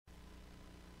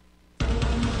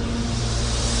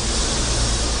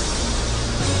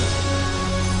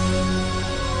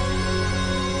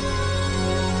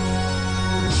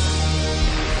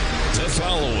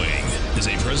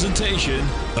presentation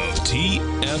of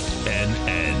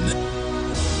TFNN.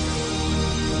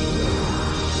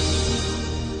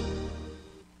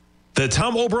 The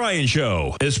Tom O'Brien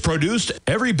Show is produced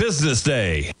every business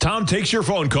day. Tom takes your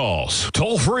phone calls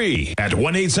toll free at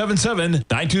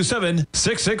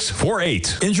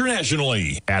 1-877-927-6648.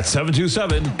 Internationally at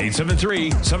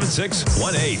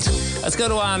 727-873-7618. Let's go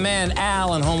to our man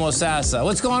Al in Homosassa.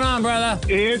 What's going on, brother?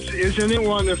 Isn't it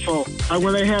wonderful? I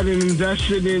went ahead and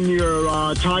invested in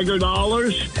your Tiger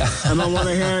dollars, and I went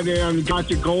ahead and got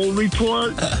the gold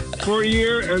report for a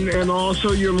year, and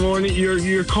also your morning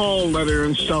your call letter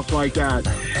and stuff like that.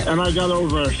 And I got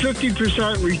over a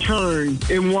 50% return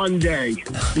in one day,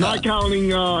 not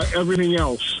counting everything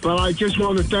else. But I just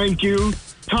want to thank you.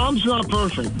 Tom's not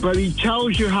perfect, but he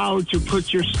tells you how to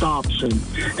put your stops in,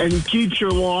 and he keeps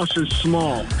your losses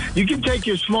small. You can take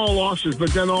your small losses,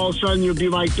 but then all of a sudden you'll be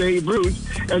like Babe Ruth,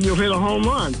 and you'll hit a home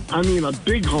run. I mean, a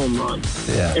big home run.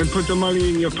 Yeah. And put the money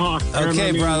in your pocket.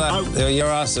 Okay, brother.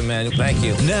 You're awesome, man. Thank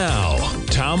you. Now,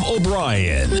 Tom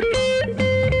O'Brien.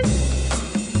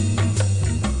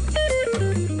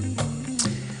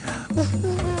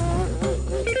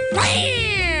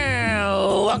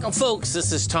 Welcome, folks.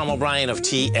 This is Tom O'Brien of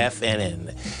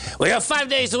TFNN. We go 5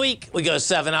 days a week. We go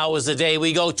 7 hours a day.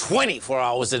 We go 24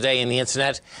 hours a day in the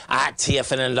internet at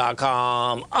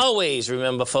TFNN.com. Always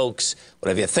remember, folks,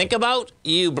 whatever you think about,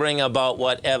 you bring about.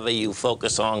 Whatever you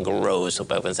focus on grows.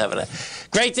 Hope everyone's having a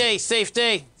great day, safe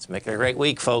day. Let's make it a great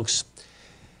week, folks.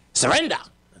 Surrender.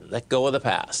 Let go of the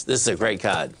past. This is a great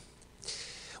card.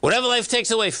 Whatever life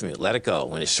takes away from you, let it go.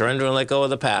 When you surrender and let go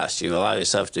of the past, you allow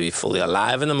yourself to be fully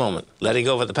alive in the moment. Letting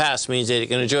go of the past means that you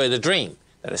can enjoy the dream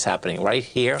that is happening right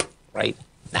here, right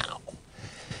now.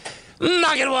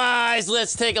 Market-wise,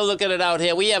 let's take a look at it out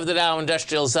here. We have the Dow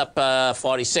Industrials up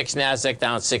 46, NASDAQ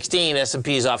down 16,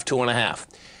 S&P's off 2.5.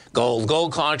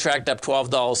 Gold contract up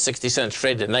 $12.60,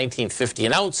 traded at $19.50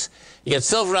 an ounce. You get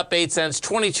silver up 8 cents,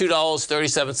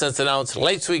 $22.37 an ounce.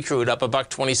 Light sweet crude up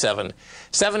 $1.27,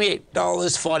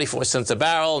 $78.44 a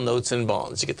barrel. Notes and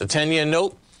bonds. You get the 10-year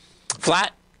note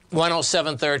flat,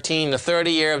 107.13. The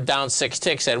 30-year down 6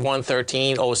 ticks at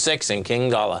 113.06. And King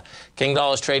Dollar. King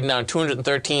Dollar's trading down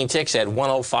 213 ticks at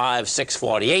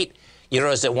 105.648.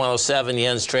 Euros at 107,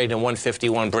 yen's trading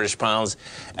 151 British pounds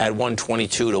at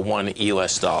 122 to 1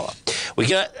 US dollar. We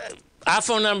got our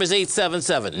phone number is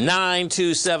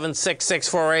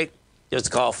 877-927-6648. Give us a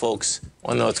call, folks.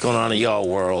 Want to know what's going on in your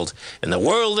world. In the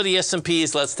world of the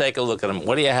S&Ps, let's take a look at them.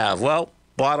 What do you have? Well,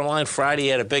 bottom line, Friday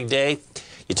you had a big day.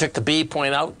 You took the B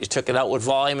point out. You took it out with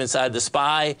volume inside the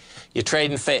SPY. You're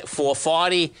trading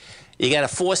 440. You got a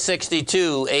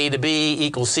 462, A to B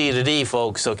equals C to D,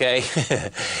 folks, okay?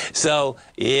 So,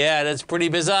 yeah, that's pretty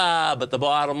bizarre, but the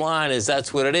bottom line is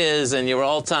that's what it is, and your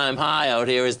all-time high out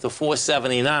here is the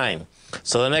 479.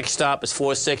 So the next stop is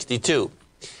 462.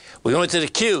 We go into the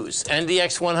Qs.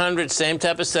 NDX 100, same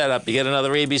type of setup. You get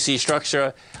another ABC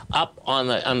structure up on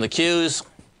the Qs.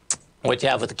 What you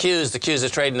have with the Qs are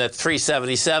trading at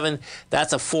 377.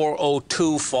 That's a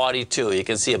 402.42. You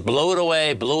can see it blew it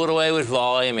away with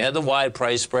volume. You had the wide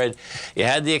price spread. You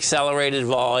had the accelerated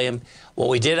volume. What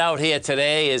we did out here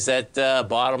today is that,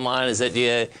 bottom line is that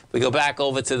we go back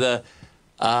over to the,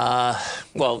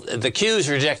 well, the Qs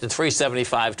rejected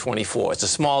 375.24. It's a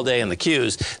small day in the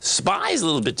Qs. SPY is a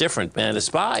little bit different, man. The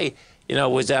SPY, you know,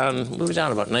 we were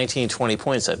down about 19, 20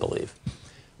 points, I believe.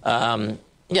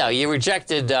 Yeah, you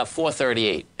rejected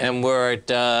 438, and we're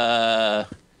at, oh,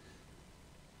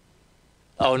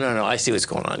 no, I see what's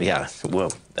going on. Yeah,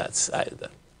 well, that's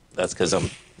because I'm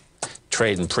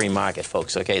trading pre-market,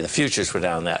 folks, okay? The futures were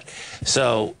down that.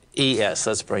 So, ES,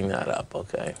 let's bring that up,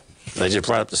 okay? I just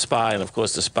brought up the SPY, and, of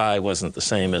course, the SPY wasn't the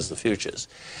same as the futures.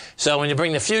 So when you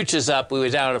bring the futures up, we were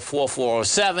down at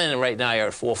 4407, and right now you're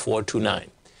at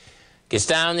 4429. Gets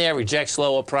down there, rejects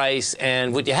lower price,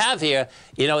 and what you have here,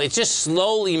 you know, it's just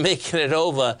slowly making it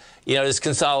over, you know, this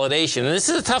consolidation. And this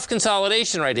is a tough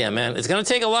consolidation right here, man. It's going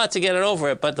to take a lot to get it over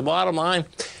it, but the bottom line,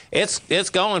 it's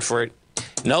going for it.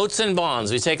 Notes and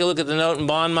bonds. We take a look at the note and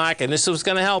bond market, and this is what's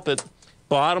going to help it.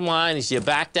 Bottom line is you're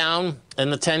back down in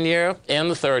the 10-year and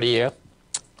the 30-year.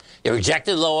 You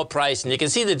rejected lower price, and you can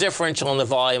see the differential in the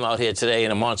volume out here today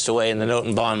in a monster way in the note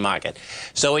and bond market.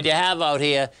 So what you have out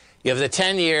here, you have the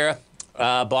 10-year,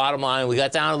 bottom line, we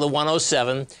got down to the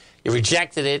 107. You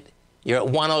rejected it. You're at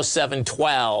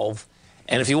 107.12.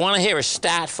 And if you want to hear a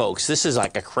stat, folks, this is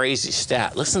like a crazy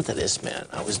stat. Listen to this, man.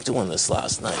 I was doing this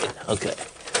last night. Okay.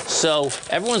 So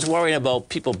everyone's worrying about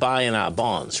people buying our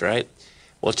bonds, right?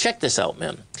 Well, check this out,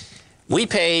 man. We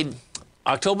paid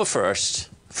October 1st,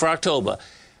 for October,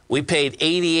 we paid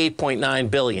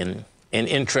 $88.9 billion in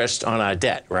interest on our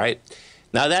debt, right?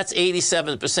 Now, that's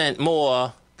 87%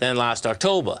 more than last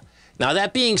October. Now,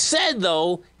 that being said,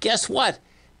 though, guess what?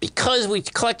 Because we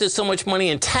collected so much money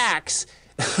in tax,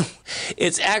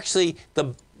 it's actually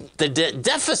the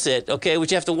deficit, okay,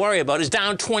 which you have to worry about, is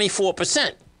down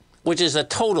 24%, which is a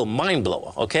total mind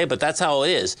blower, okay? But that's how it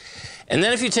is. And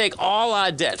then if you take all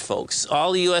our debt, folks,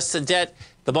 all the U.S. debt,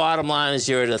 the bottom line is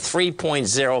you're at a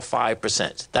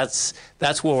 3.05%.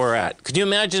 That's where we're at. Could you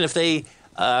imagine if they,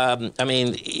 I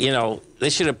mean, you know, they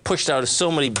should have pushed out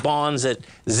so many bonds at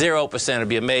 0%. It'd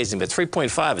be amazing. But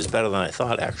 3.5 is better than I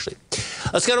thought, actually.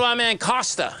 Let's go to our man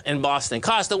Costa in Boston.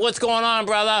 Costa, what's going on,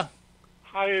 brother?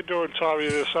 How you doing, Tommy,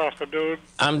 this afternoon?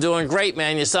 I'm doing great,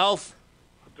 man. Yourself?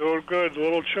 Doing good. A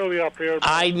little chilly up here.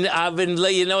 I've been,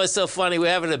 you know, it's so funny. We're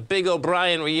having a big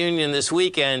O'Brien reunion this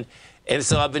weekend, and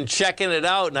so I've been checking it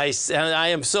out, and I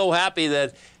am so happy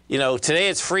that, you know, today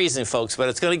it's freezing, folks, but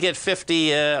it's going to get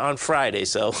 50 on Friday,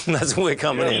 so that's when we're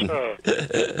coming in. Sir.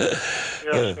 Yes,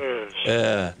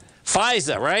 sir.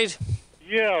 Pfizer, right?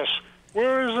 Yes.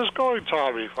 Where is this going,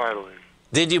 Tommy, finally?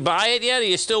 Did you buy it yet, or are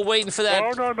you still waiting for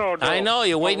that? No. I know,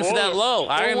 you're waiting for that low.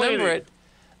 I remember it.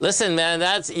 Listen, man,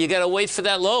 you got to wait for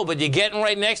that low, but you're getting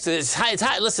right next to it. It's high.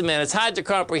 Listen, man, it's hard to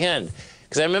comprehend.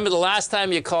 Because I remember the last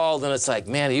time you called, and it's like,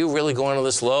 man, are you really going to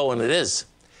this low? And it is.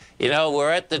 You know,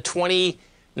 we're at the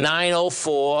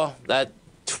 29.04. That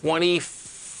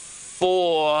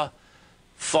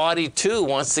 24.42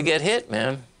 wants to get hit,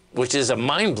 man, which is a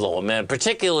mind blower, man.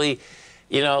 Particularly,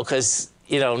 you know, because,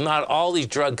 you know, not all these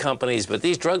drug companies, but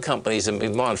these drug companies have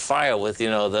been on fire with,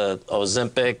 you know, the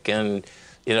Ozempic and,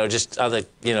 you know, just other,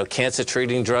 you know,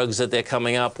 cancer-treating drugs that they're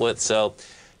coming up with. So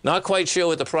not quite sure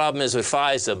what the problem is with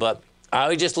Pfizer, but I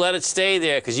would just let it stay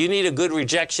there because you need a good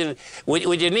rejection. What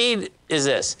you need is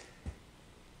this.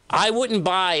 I wouldn't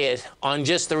buy it on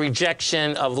just the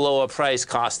rejection of lower price,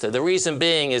 Costa. The reason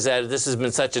being is that this has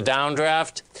been such a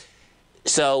downdraft.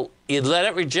 So you'd let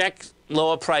it reject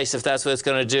lower price if that's what it's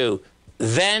going to do.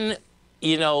 Then,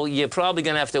 you know, you're probably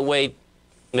going to have to wait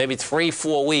maybe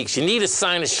 3-4 weeks. You need a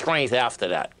sign of strength after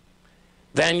that.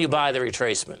 Then you buy the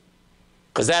retracement.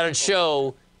 Because that would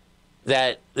show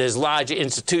that there's larger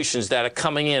institutions that are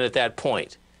coming in at that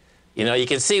point. You know, you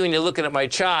can see when you're looking at my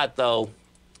chart, though,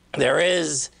 there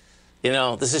is, you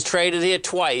know, this is traded here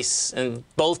twice, and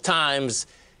both times,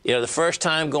 you know, the first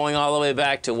time going all the way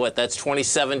back to what, that's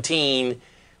 2017,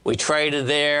 we traded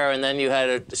there, and then you had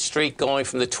a streak going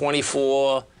from the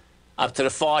 24 up to the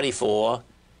 44.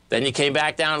 Then you came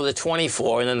back down to the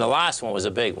 24, and then the last one was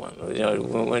a big one. You know,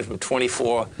 we went from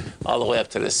 24 all the way up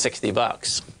to the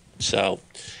 $60. So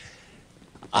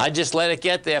I just let it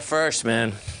get there first,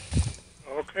 man.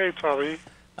 Okay, Tommy.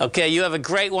 Okay, you have a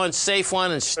great one, safe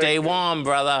one, and stay warm,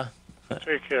 brother.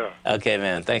 Take care. Okay,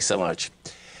 man. Thanks so much.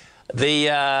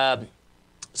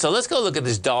 So let's go look at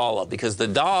this dollar, because the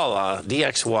dollar,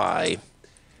 DXY,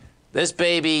 this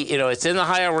baby, you know, it's in the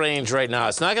higher range right now.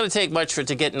 It's not going to take much for it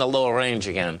to get in the lower range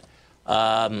again.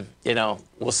 You know,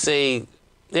 we'll see.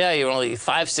 Yeah, you're only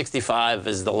 565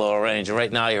 is the lower range. And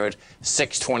right now you're at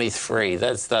 623.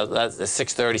 That's the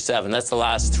 637. That's the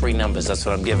last three numbers. That's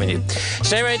what I'm giving you.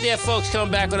 Stay right there, folks. Coming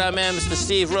back with our man, Mr.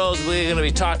 Steve Rhodes. We're going to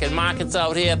be talking markets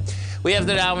out here. We have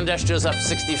the Dow Industrials up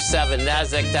 67.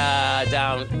 NASDAQ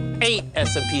down 8.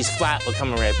 S&P's flat. We're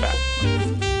coming right back.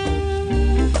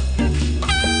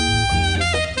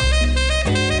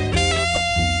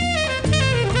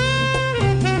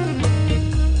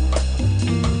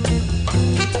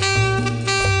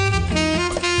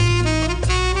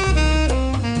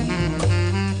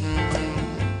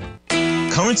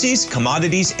 Currencies,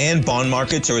 commodities, and bond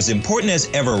markets are as important as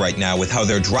ever right now with how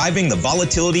they're driving the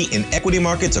volatility in equity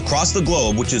markets across the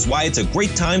globe, which is why it's a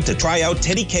great time to try out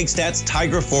Teddy Kegstad's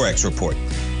Tiger Forex Report.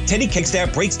 Teddy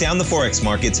Kegstad breaks down the Forex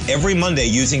markets every Monday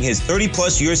using his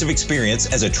 30-plus years of experience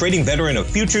as a trading veteran of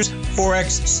futures,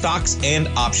 Forex, stocks, and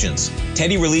options.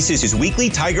 Teddy releases his weekly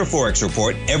Tiger Forex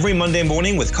Report every Monday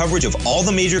morning with coverage of all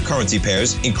the major currency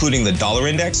pairs, including the dollar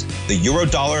index, the euro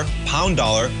dollar, pound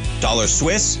dollar, dollar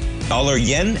Swiss, dollar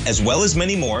yen, as well as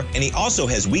many more, and he also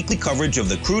has weekly coverage of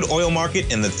the crude oil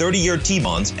market and the 30-year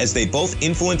T-bonds, as they both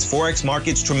influence Forex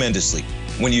markets tremendously.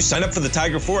 When you sign up for the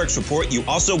Tiger Forex Report, you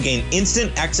also gain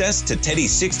instant access to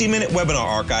Teddy's 60-minute webinar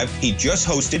archive he just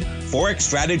hosted, Forex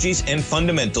Strategies and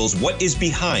Fundamentals, What is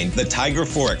Behind the Tiger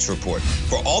Forex Report.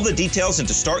 For all the details and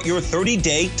to start your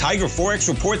 30-day Tiger Forex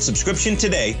Report subscription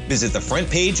today, visit the front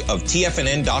page of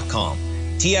TFNN.com.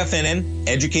 TFNN,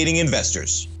 educating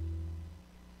investors.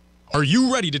 Are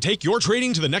you ready to take your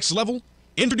trading to the next level?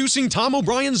 Introducing Tom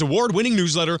O'Brien's award-winning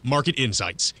newsletter, Market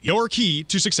Insights, your key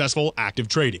to successful active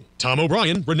trading. Tom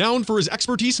O'Brien, renowned for his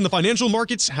expertise in the financial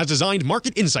markets, has designed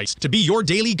Market Insights to be your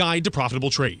daily guide to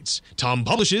profitable trades. Tom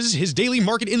publishes his daily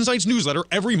Market Insights newsletter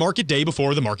every market day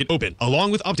before the market open,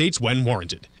 along with updates when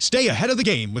warranted. Stay ahead of the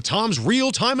game with Tom's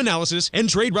real-time analysis and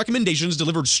trade recommendations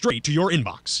delivered straight to your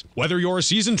inbox. Whether you're a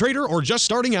seasoned trader or just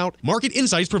starting out, Market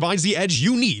Insights provides the edge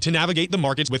you need to navigate the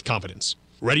markets with confidence.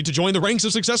 Ready to join the ranks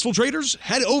of successful traders?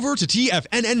 Head over to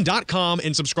TFNN.com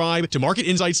and subscribe to Market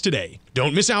Insights today.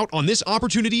 Don't miss out on this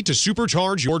opportunity to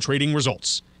supercharge your trading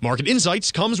results. Market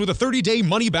Insights comes with a 30-day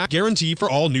money-back guarantee for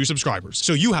all new subscribers,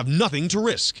 so you have nothing to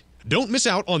risk. Don't miss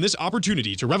out on this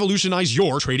opportunity to revolutionize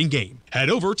your trading game.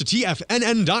 Head over to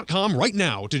TFNN.com right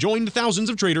now to join the thousands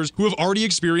of traders who have already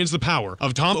experienced the power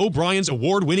of Tom O'Brien's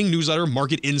award-winning newsletter,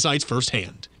 Market Insights,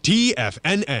 firsthand.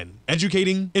 TFNN,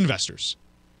 educating investors.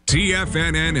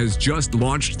 TFNN has just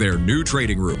launched their new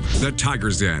trading room, the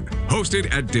Tiger's Den. Hosted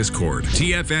at Discord,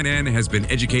 TFNN has been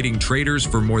educating traders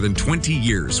for more than 20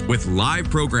 years with live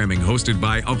programming hosted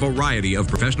by a variety of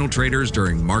professional traders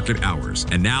during market hours.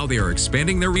 And now they are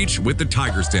expanding their reach with the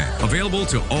Tiger's Den, available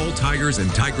to all tigers and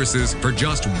tigresses for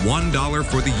just $1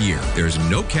 for the year. There's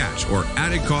no catch or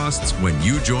added costs when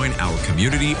you join our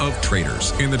community of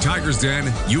traders. In the Tiger's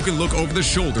Den, you can look over the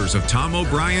shoulders of Tom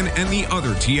O'Brien and the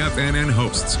other TFNN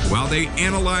hosts while they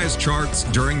analyze charts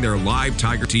during their live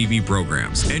Tiger TV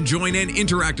programs, and join an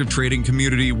interactive trading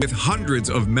community with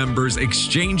hundreds of members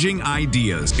exchanging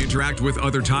ideas. Interact with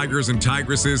other tigers and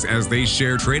tigresses as they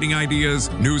share trading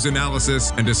ideas, news analysis,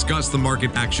 and discuss the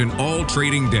market action all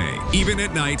trading day, even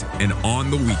at night and on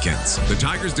the weekends. The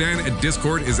Tiger's Den at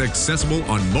Discord is accessible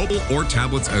on mobile or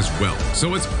tablets as well,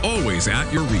 so it's always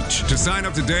at your reach. To sign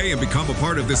up today and become a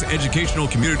part of this educational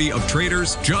community of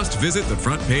traders, just visit the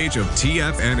front page of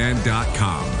TFNN.com.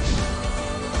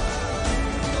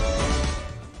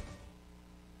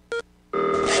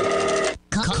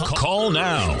 Call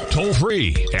now, toll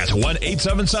free at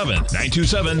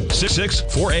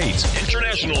 1-877-927-6648.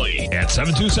 Internationally at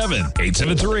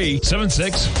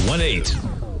 727-873-7618.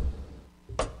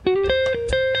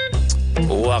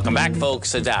 Welcome back,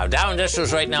 folks. The Dow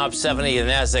Industrials right now up 70. The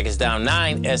Nasdaq is down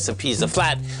 9. S&P's are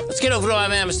flat. Let's get over to our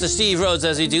man, Mr. Steve Rhodes,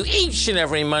 as we do each and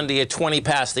every Monday at 20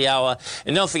 past the hour.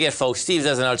 And don't forget, folks, Steve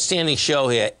does an outstanding show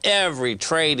here every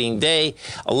trading day,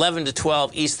 11 to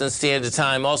 12 Eastern Standard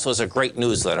Time. Also has a great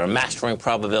newsletter, Mastering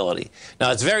Probability.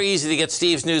 Now, it's very easy to get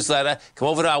Steve's newsletter. Come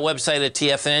over to our website at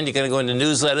TFNN. You're going to go into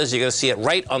newsletters. You're going to see it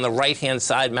right on the right-hand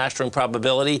side, Mastering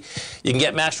Probability. You can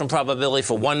get Mastering Probability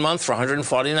for 1 month for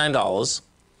 $149.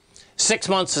 6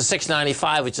 months for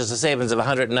 $695, which is a savings of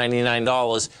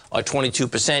 $199 or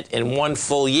 22%, and 1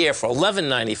 full year for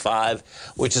 $1195,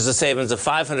 which is a savings of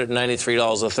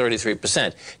 $593 or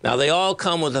 33%. Now, they all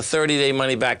come with a 30-day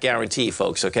money-back guarantee,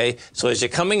 folks, okay? So as you're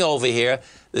coming over here,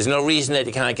 there's no reason that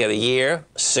you can't get a year,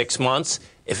 6 months.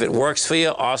 If it works for you,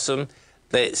 awesome.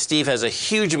 Steve has a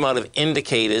huge amount of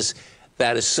indicators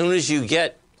that as soon as you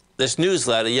get this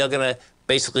newsletter, you're going to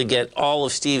basically get all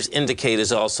of Steve's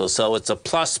indicators also. So it's a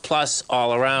plus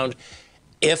all around.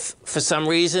 If for some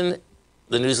reason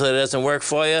the newsletter doesn't work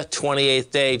for you, 28th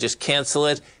day, just cancel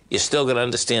it. You're still going to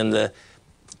understand the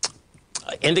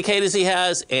indicators he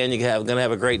has, and you're going to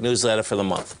have a great newsletter for the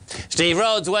month. Steve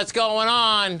Rhodes, what's going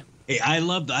on? Hey, I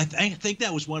think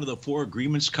that was one of the 4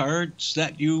 agreements cards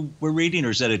that you were reading,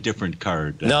 or is that a different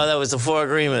card? No, that was the 4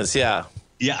 agreements, yeah.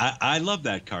 Yeah, I love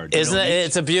that card. Isn't it?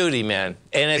 It's a beauty, man.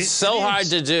 And it's so hard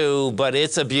to do, but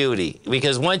it's a beauty.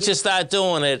 Because once you start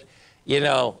doing it, you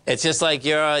know, it's just like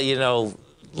your, you know,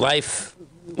 life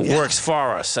works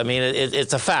for us. I mean,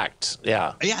 it's a fact.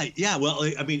 Yeah. Yeah. Well,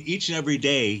 I mean, each and every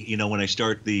day, you know, when I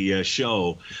start the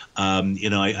show, you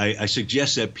know, I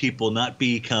suggest that people not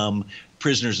become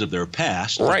prisoners of their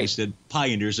past, right? Instead,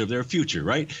 pioneers of their future,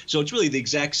 right? So it's really the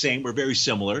exact same. We're very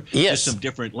similar. Yes. Just some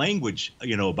different language,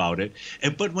 you know, about it.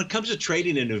 But when it comes to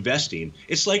trading and investing,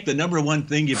 it's like the #1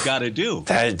 thing you've got to do.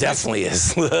 That definitely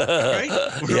is. Right?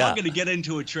 We're all going to get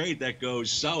into a trade that goes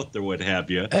south or what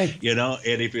have you, you know,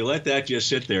 and if you let that just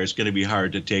sit there, it's going to be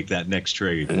hard to take that next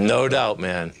trade. No doubt,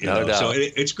 man. No doubt. So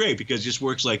it's great because it just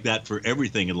works like that for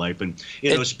everything in life. And,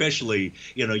 you know, especially,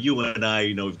 you know, you and I,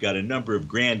 you know, we've got a number of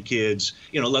grandkids,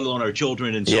 you know, let alone our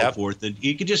children and so forth. And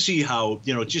you can just see how,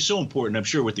 you know, it's just so important. I'm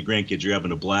sure with the grandkids, you're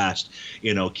having a blast,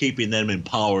 you know, keeping them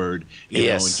empowered, you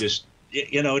know, and just,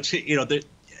 you know, it's, you know,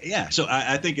 yeah. So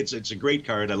I think it's a great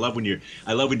card. I love when you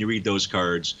read those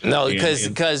cards. No,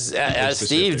 because as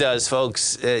Steve does,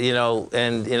 folks, you know,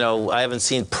 and, you know, I haven't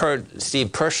seen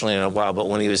Steve personally in a while, but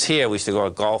when he was here, we used to go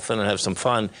out golfing and have some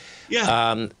fun.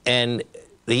 Yeah. And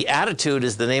the attitude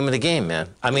is the name of the game, man.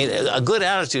 I mean, a good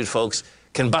attitude, folks,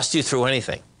 can bust you through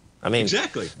anything. I mean,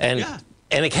 exactly. And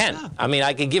it can. Yeah. I mean,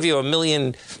 I could give you a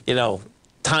million,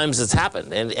 times it's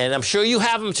happened, and I'm sure you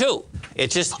have them too.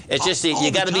 It's just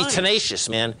you got to be tenacious,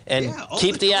 man, and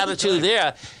keep the attitude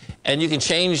there. And you can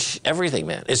change everything,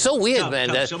 man. It's so weird, man.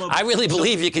 I really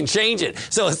believe you can change it.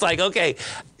 So it's like, okay,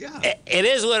 it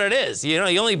is what it is. You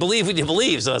only believe what you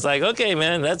believe. So it's like, okay,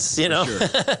 man, that's,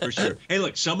 For sure. Hey,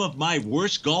 look, some of my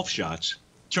worst golf shots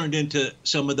turned into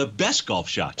some of the best golf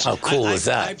shots. How cool is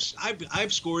that?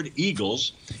 I've scored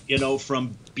eagles,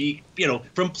 from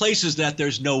places that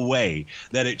there's no way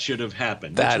that it should have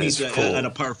happened. That is cool. On a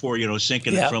par 4,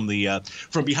 sinking it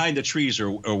from behind the trees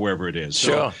or wherever it is.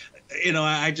 Sure. So,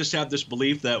 I just have this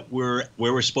belief that we're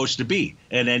where we're supposed to be,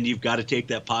 and then you've got to take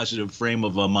that positive frame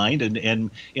of mind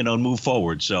and move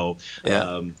forward. So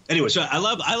anyway, so I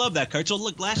love that card. So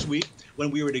look, last week when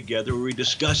we were together, we were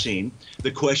discussing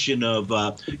the question of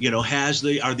are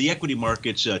the equity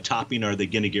markets topping? Are they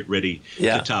going to get ready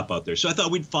to top out there? So I thought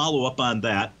we'd follow up on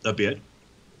that a bit.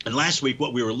 And last week,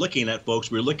 what we were looking at, folks,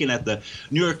 we were looking at the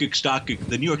New York Stock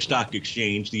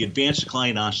Exchange, the Advanced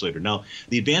Decline Oscillator. Now,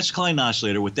 the Advanced Decline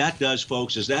Oscillator, what that does,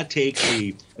 folks, is that takes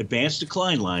the Advanced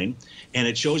Decline line, and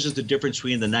it shows us the difference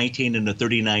between the 19 and the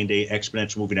 39-day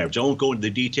exponential moving average. I won't go into the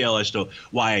detail as to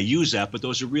why I use that, but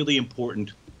those are really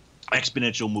important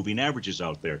exponential moving averages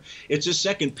out there. It's the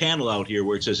second panel out here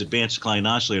where it says Advanced Decline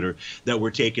Oscillator that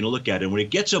we're taking a look at. And when it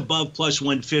gets above plus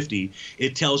 150,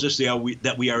 it tells us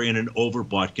that we are in an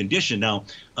overbought condition. Now,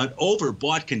 an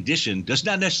overbought condition does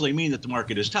not necessarily mean that the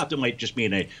market is topped. It might just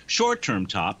mean a short-term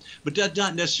top, but does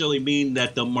not necessarily mean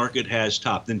that the market has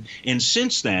topped. And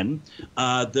since then,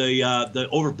 the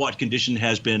overbought condition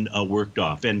has been worked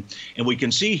off. And we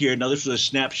can see here, now this was a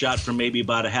snapshot from maybe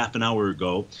about a half an hour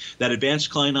ago, that Advanced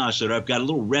Decline Oscillator, I've got a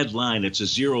little red line. It's a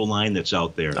zero line that's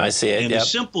out there. I see it, And the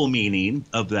simple meaning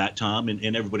of that, Tom,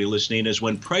 and everybody listening, is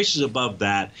when price is above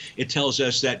that, it tells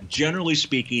us that, generally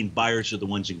speaking, buyers are the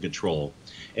ones in control.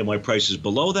 And when price is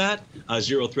below that,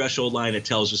 zero threshold line, it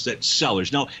tells us that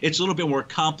sellers. Now, it's a little bit more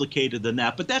complicated than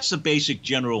that, but that's the basic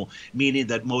general meaning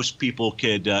that most people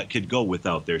could go with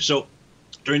out there. So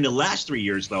during the last 3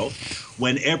 years, though,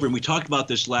 whenever, and we talked about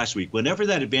this last week, whenever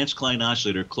that Advanced Decline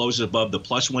Oscillator closes above the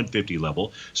plus 150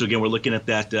 level, so again, we're looking at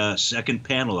that second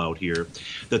panel out here,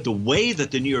 that the way that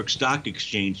the New York Stock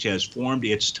Exchange has formed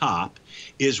its top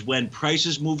is when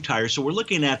prices moved higher. So we're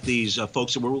looking at these,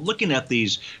 folks, we're looking at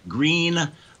these green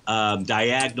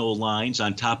diagonal lines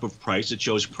on top of price. It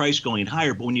shows price going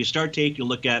higher. But when you start taking a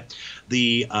look at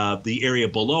the area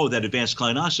below that Advanced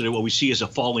Decline Oscillator, what we see is a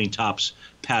falling tops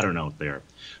pattern out there.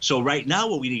 So right now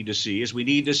what we need to see is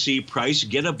price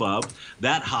get above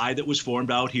that high that was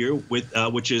formed out here with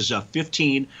which is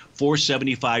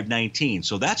 15,475.19.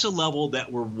 So that's a level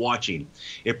that we're watching.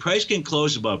 If price can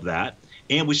close above that,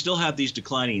 and we still have these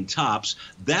declining tops,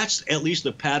 that's at least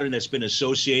the pattern that's been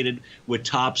associated with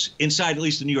tops inside at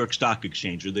least the New York Stock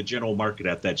Exchange or the general market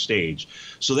at that stage.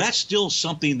 So that's still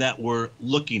something that we're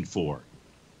looking for.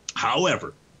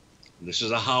 However, this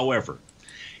is a however,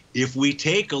 if we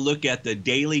take a look at the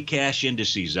daily cash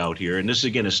indices out here, and this is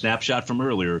again a snapshot from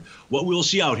earlier, what we'll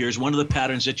see out here is one of the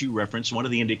patterns that you referenced, one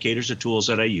of the indicators or tools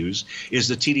that I use is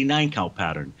the TD9 count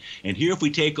pattern. And here, if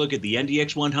we take a look at the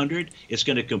NDX 100, it's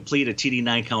going to complete a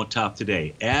TD9 count top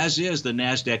today, as is the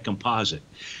NASDAQ composite.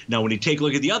 Now, when you take a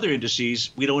look at the other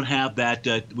indices, we don't have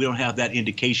that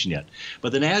indication yet.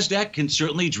 But the NASDAQ can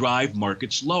certainly drive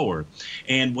markets lower.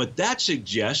 And what that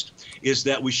suggests is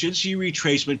that we should see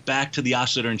retracement back to the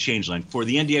oscillator and change line. For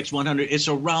the NDX 100, it's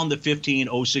around the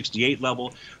 15,068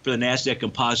 level. For the NASDAQ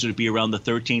composite, it would be around the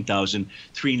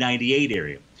 13,398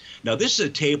 area. Now, this is a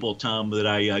table, Tom, that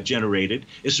I generated.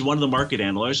 This is one of the market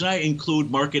analyzers, and I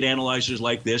include market analyzers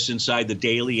like this inside the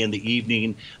daily and the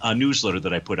evening newsletter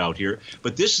that I put out here.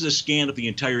 But this is a scan of the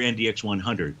entire NDX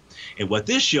 100. And what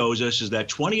this shows us is that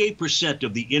 28%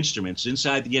 of the instruments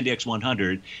inside the NDX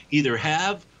 100 either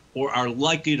have or are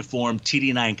likely to form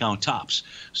TD9 count tops.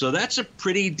 So that's a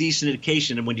pretty decent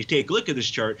indication. And when you take a look at this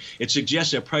chart, it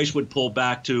suggests that price would pull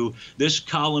back to this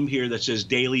column here that says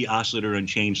daily oscillator and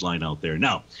change line out there.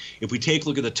 Now, if we take a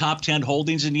look at the top 10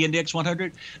 holdings in the Index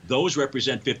 100, those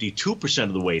represent 52%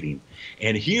 of the weighting.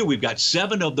 And here we've got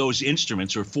 7 of those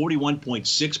instruments, or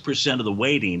 41.6% of the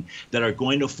weighting, that are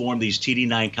going to form these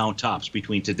TD9 count tops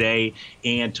between today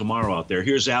and tomorrow out there.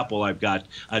 Here's Apple I've got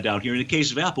down here. In the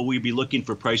case of Apple, we'd be looking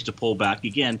for price to pull back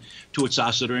again to its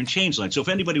oscillator and change line. So if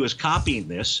anybody was copying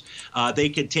this, they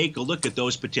could take a look at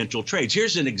those potential trades.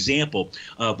 Here's an example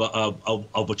of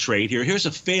a trade here. Here's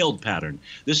a failed pattern.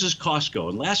 This is Costco.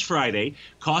 And last Friday,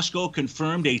 Costco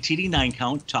confirmed a TD9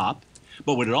 count top,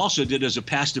 But what it also did is it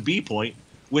passed a B point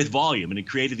with volume, and it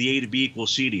created the A to B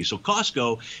equals CD. So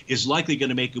Costco is likely going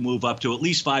to make a move up to at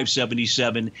least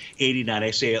 577.89.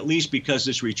 I say at least because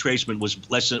this retracement was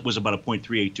about a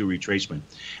 0.382 retracement.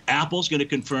 Apple's going to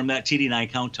confirm that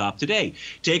TD9 count top today.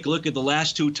 Take a look at the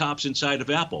last two tops inside of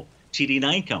Apple.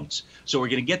 TD9 counts. So we're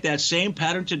going to get that same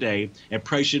pattern today, and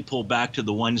price should pull back to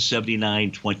the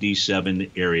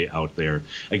 179.27 area out there.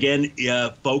 Again,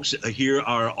 folks, here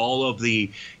are all of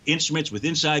the instruments with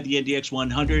inside the NDX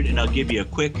 100, and I'll give you a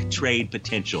quick trade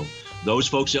potential. Those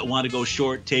folks that want to go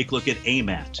short, take a look at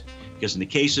AMAT. Because in the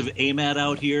case of AMAT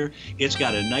out here, it's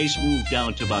got a nice move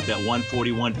down to about that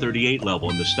 141.38 level,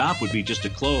 and the stop would be just a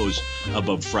close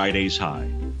above Friday's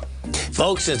high.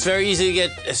 Folks, it's very easy to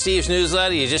get Steve's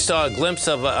newsletter. You just saw a glimpse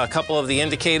of a couple of the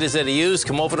indicators that he used.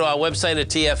 Come over to our website at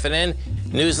TFNN.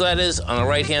 Newsletters on the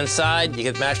right-hand side. You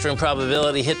get mastering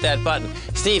probability. Hit that button.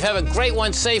 Steve, have a great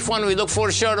one, safe one. We look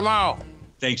forward to the show tomorrow.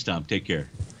 Thanks, Tom. Take care.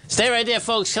 Stay right there,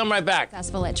 folks. Come right back.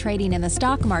 Successful at trading in the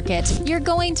stock market, you're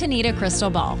going to need a crystal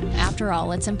ball. After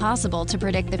all, it's impossible to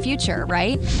predict the future,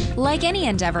 right? Like any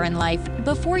endeavor in life,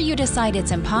 before you decide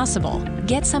it's impossible,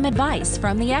 get some advice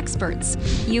from the experts.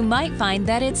 You might find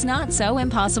that it's not so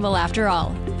impossible after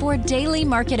all. For daily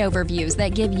market overviews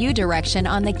that give you direction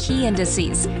on the key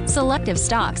indices, selective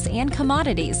stocks, and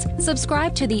commodities,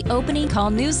 subscribe to the Opening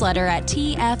Call newsletter at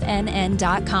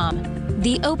TFNN.com.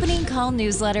 The Opening Call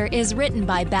newsletter is written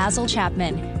by Basil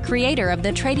Chapman, creator of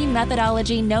the trading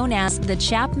methodology known as the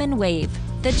Chapman Wave.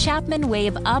 The Chapman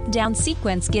Wave up-down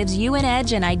sequence gives you an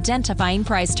edge in identifying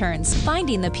price turns,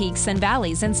 finding the peaks and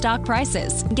valleys in stock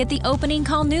prices. Get the Opening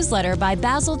Call newsletter by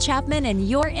Basil Chapman in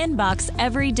your inbox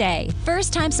every day.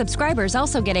 First-time subscribers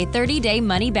also get a 30-day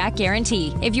money-back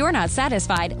guarantee. If you're not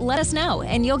satisfied, let us know,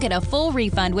 and you'll get a full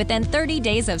refund within 30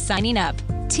 days of signing up.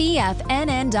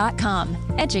 TFNN.com,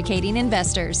 educating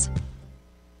investors.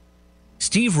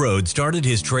 Steve Rhodes started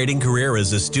his trading career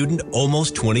as a student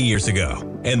almost 20 years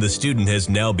ago, and the student has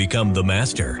now become the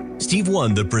master. Steve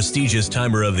won the prestigious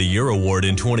Timer of the Year award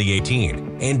in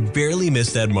 2018 and barely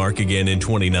missed that mark again in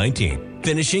 2019,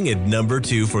 finishing at number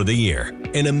 2 for the year.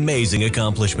 An amazing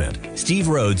accomplishment. Steve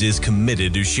Rhodes is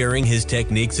committed to sharing his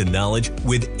techniques and knowledge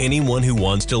with anyone who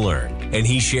wants to learn, and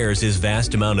he shares his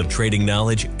vast amount of trading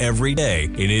knowledge every day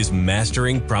in his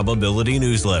Mastering Probability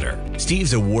newsletter.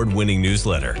 Steve's award-winning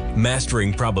newsletter,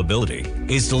 Mastering Probability,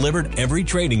 is delivered every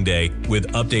trading day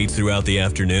with updates throughout the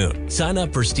afternoon. Sign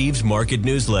up for Steve's market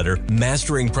newsletter,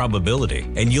 Mastering Probability,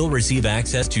 and you'll receive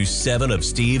access to 7 of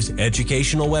Steve's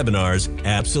educational webinars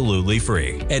absolutely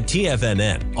free. At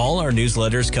TFNN, all our newsletters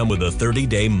come with a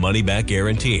 30-day money-back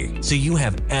guarantee, so you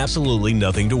have absolutely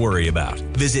nothing to worry about.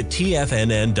 Visit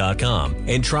TFNN.com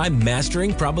and try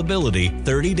Mastering Probability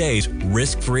 30 days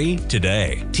risk-free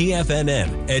today.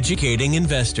 TFNN, educating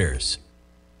investors.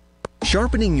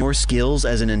 Sharpening your skills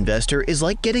as an investor is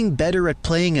like getting better at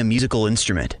playing a musical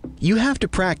instrument. You have to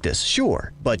practice,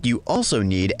 sure, but you also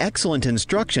need excellent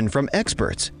instruction from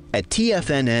experts. At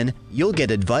TFNN, you'll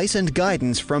get advice and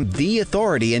guidance from the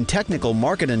authority in technical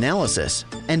market analysis.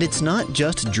 And it's not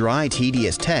just dry,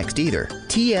 tedious text either.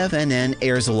 TFNN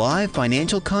airs live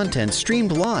financial content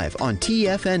streamed live on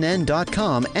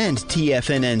TFNN.com and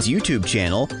TFNN's YouTube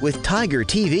channel with Tiger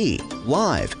TV,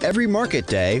 live every market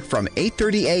day from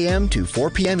 8:30 a.m. to 4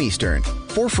 p.m. Eastern.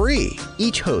 For free.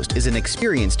 Each host is an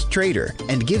experienced trader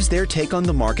and gives their take on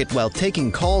the market while taking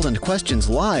calls and questions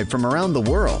live from around the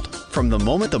world. From the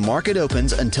moment the market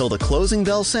opens until the closing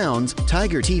bell sounds,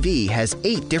 Tiger TV has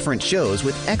 8 different shows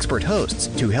with expert hosts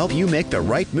to help you make the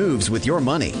right moves with your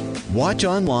money. Watch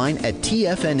online at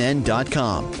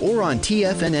TFNN.com or on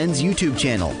TFNN's YouTube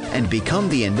channel and become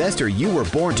the investor you were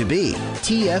born to be.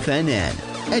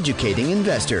 TFNN, educating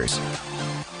investors.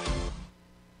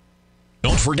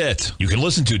 Don't forget, you can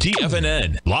listen to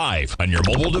TFNN live on your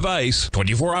mobile device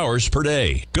 24 hours per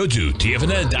day. Go to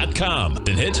TFNN.com,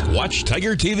 then hit Watch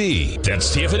Tiger TV.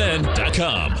 That's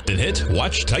TFNN.com, then hit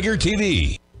Watch Tiger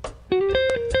TV.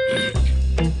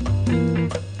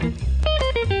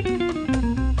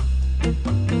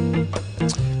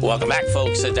 Welcome back,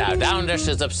 folks. The Dow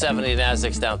Industrials up 70,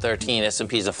 Nasdaq's down 13,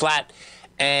 S&P's a flat.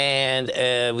 And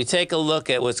we take a look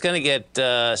at what's going to get,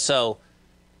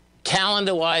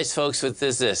 calendar-wise, folks, with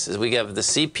this is we have the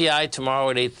CPI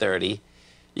tomorrow at 8:30.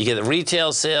 You get the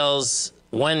retail sales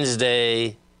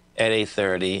Wednesday at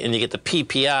 8:30, and you get the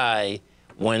PPI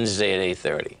Wednesday at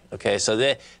 8:30. Okay, so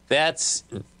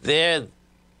they're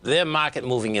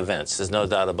market-moving events. There's no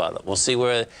doubt about it. We'll see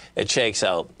where it shakes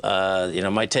out.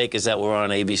 My take is that we're on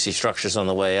ABC structures on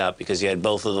the way up because you had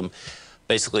both of them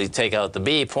basically take out the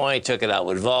B point, took it out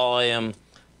with volume.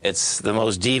 It's the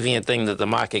most deviant thing that the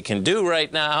market can do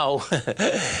right now.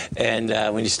 And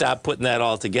when you start putting that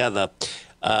all together,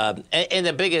 and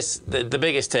the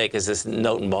biggest take is this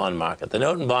note and bond market. The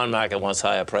note and bond market wants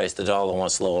higher price. The dollar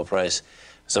wants lower price.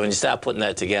 So when you start putting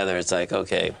that together, it's like,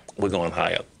 okay, we're going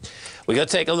higher. We got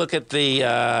to take a look at the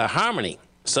Harmony.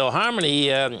 So Harmony,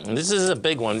 this is a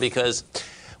big one because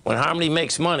when Harmony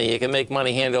makes money, it can make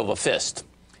money hand over fist.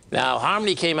 Now,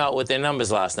 Harmony came out with their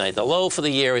numbers last night. The low for the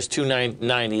year is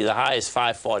 290. The high is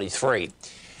 543.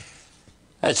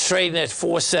 That's trading at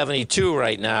 472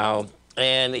 right now.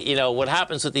 And, you know, what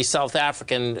happens with these South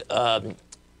African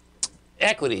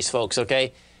equities, folks,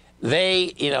 okay?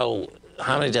 They, you know,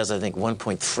 Harmony does, I think,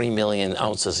 1.3 million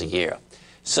ounces a year.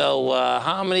 So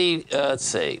Harmony, let's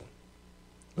see,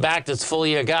 backed its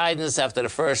full-year guidance after the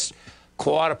first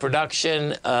quarter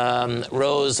production,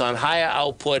 rose on higher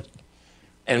output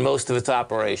and most of its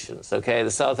operations, okay?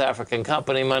 The South African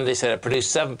company Monday said it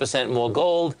produced 7% more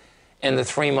gold in the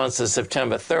 3 months of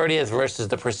September 30th versus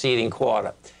the preceding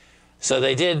quarter. So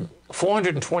they did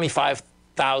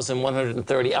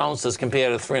 425,130 ounces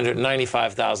compared to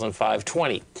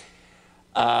 395,520.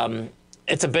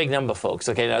 It's a big number, folks,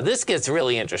 okay? Now, this gets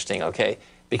really interesting, okay?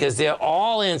 Because their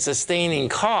all-in sustaining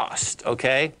cost,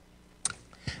 okay,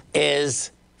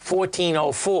 is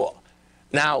 1404.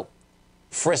 Now,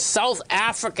 for South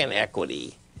African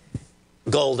equity,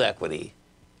 gold equity,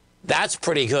 that's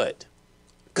pretty good.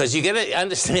 Because you got to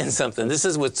understand something. This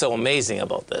is what's so amazing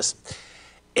about this,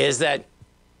 is that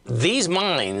these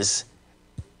mines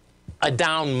are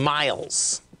down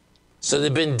miles. So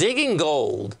they've been digging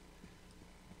gold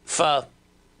for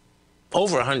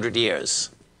over 100 years.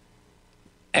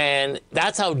 And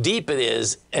that's how deep it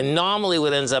is. And normally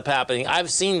what ends up happening,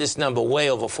 I've seen this number way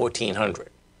over 1,400.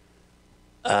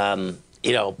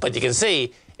 You know, but you can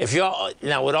see, if you're,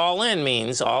 now what all-in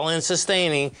means, all-in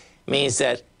sustaining, means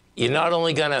that you're not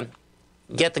only going to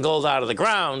get the gold out of the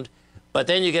ground, but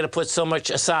then you're going to put so much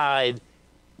aside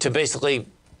to basically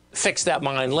fix that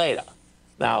mine later.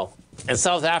 Now, in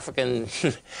South African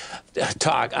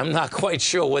talk, I'm not quite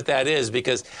sure what that is,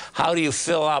 because how do you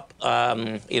fill up,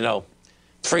 you know,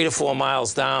 3 to 4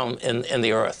 miles down in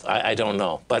the earth? I don't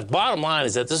know. But bottom line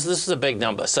is that this is a big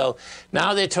number. So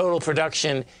now their total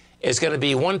production is going to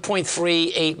be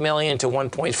 1.38 million to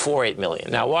 1.48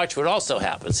 million. Now watch what also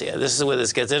happens here. This is where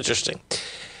this gets interesting.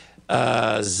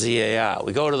 ZAR.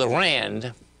 We go to the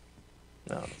Rand.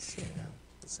 No, let's see.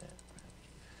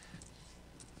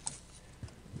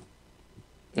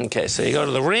 Okay, so you go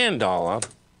to the Rand dollar,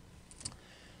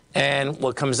 and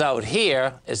what comes out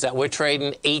here is that we're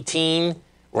trading 18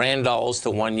 Rand dollars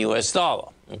to 1 US dollar,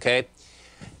 okay?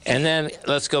 And then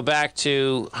let's go back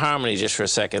to Harmony just for a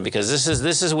second, because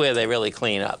this is where they really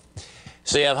clean up.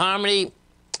 So you have Harmony,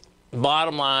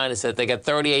 bottom line is that they got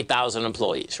 38,000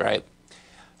 employees, right?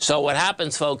 So what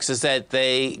happens, folks, is that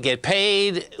they get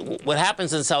paid. What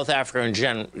happens in South Africa in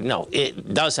general, no,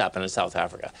 it does happen in South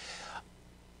Africa.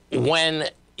 When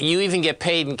you even get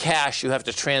paid in cash, you have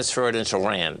to transfer it into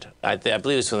Rand. I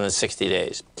believe it's within 60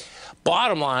 days.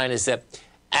 Bottom line is that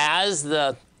as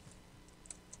the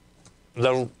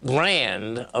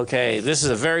Rand, okay, this is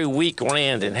a very weak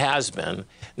Rand and has been.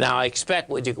 Now, I expect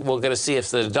we're going to see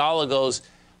if the dollar goes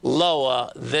lower,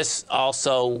 this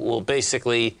also will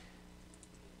basically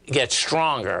get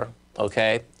stronger,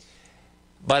 okay?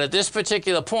 But at this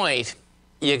particular point,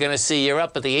 you're going to see you're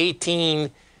up at the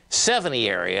 1870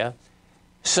 area.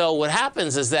 So what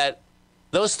happens is that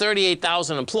those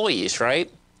 38,000 employees, right,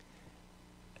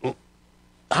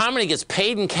 Harmony gets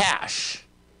paid in cash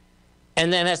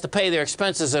and then has to pay their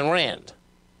expenses in Rand.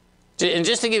 And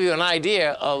just to give you an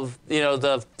idea of, you know,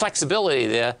 the flexibility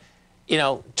there, you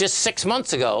know, just 6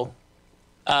 months ago,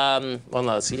 well,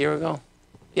 no, it's a year ago.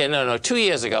 Yeah, no, 2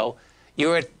 years ago, you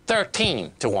were at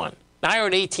 13 to 1. Now you're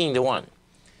at 18 to 1.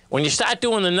 When you start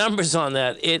doing the numbers on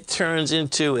that, it turns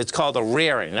into, it's called a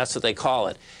rearing. That's what they call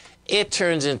it. It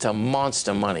turns into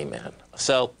monster money, man.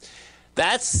 So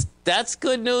that's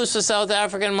good news for South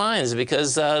African mines,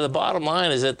 because the bottom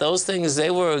line is that those things,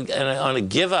 they were on a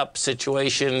give-up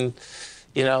situation,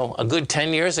 you know, a good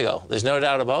 10 years ago. There's no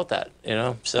doubt about that, you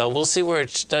know. So we'll see where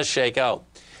it does shake out.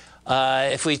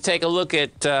 If we take a look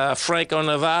at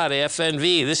Franco-Nevada,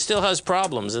 FNV, this still has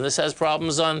problems, and this has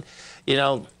problems on, you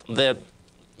know, the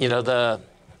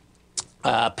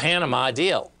Panama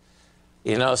deal.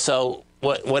 You know, so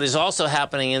what is also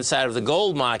happening inside of the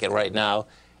gold market right now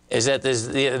is that there's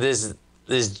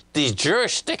these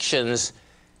jurisdictions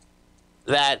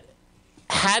that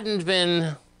hadn't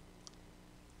been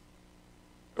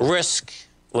risk.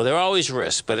 Well, they're always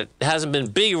risk, but it hasn't been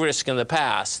big risk in the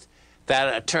past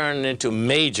that are turned into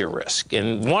major risk.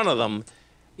 And one of them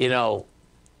you know,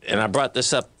 and I brought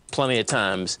this up plenty of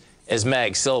times, is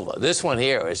mag silver. This one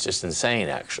here is just insane,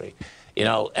 actually. You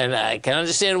know, and I can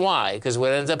understand why, because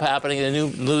what ends up happening, the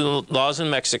new laws in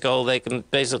Mexico, they can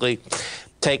basically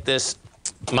take this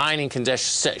mining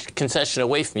concession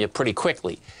away from you pretty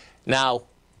quickly. Now,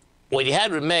 what you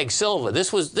had with mag silver,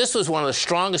 this was one of the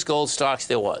strongest gold stocks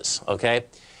there was, okay?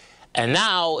 And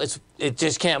now it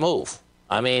just can't move.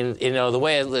 I mean, you know, the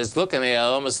way it's looking there,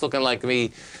 almost looking like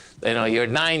me, you know, you're at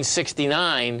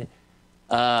 969.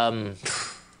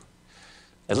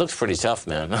 It looks pretty tough,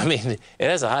 man. I mean, it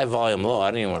has a high volume low.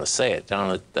 I don't even want to say it,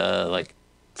 down at like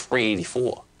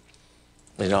 384.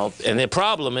 You know, and the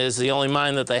problem is the only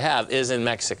mine that they have is in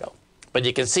Mexico. But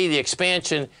you can see the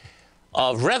expansion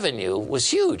of revenue was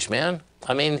huge, man.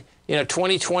 I mean, you know,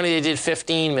 2020 they did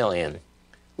 15 million.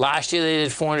 Last year they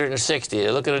did 460.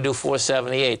 They're looking to do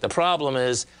 478. The problem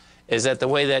is that the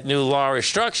way that new law is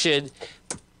structured,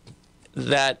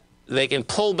 that they can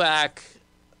pull back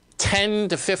 10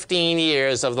 to 15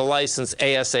 years of the license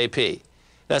ASAP.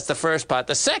 That's the first part.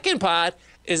 The second part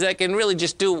is they can really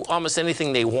just do almost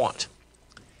anything they want.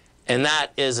 And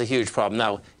that is a huge problem.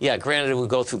 Now, yeah, granted, we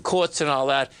go through courts and all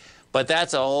that, but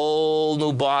that's a whole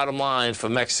new bottom line for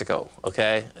Mexico,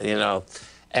 okay? You know,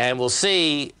 and we'll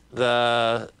see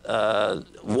what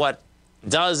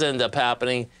does end up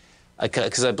happening,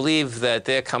 because I believe that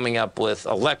they're coming up with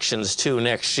elections too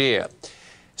next year.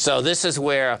 So this is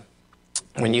where,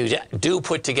 when you do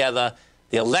put together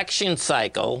the election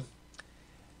cycle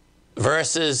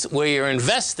versus where you're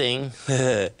investing,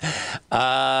 you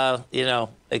know,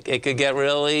 it could get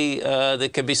really, there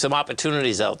could be some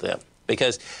opportunities out there.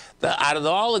 Because out of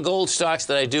all the gold stocks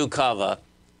that I do cover,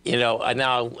 you know,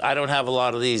 now I don't have a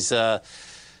lot of these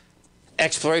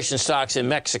exploration stocks in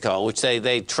Mexico, which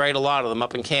they trade a lot of them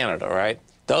up in Canada, right?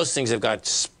 Those things have got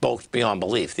smoked beyond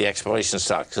belief, the exploration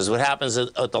stocks. Because what happens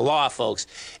at the law, folks,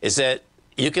 is that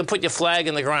you can put your flag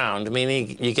in the ground,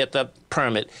 meaning you get the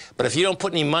permit, but if you don't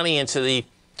put any money into the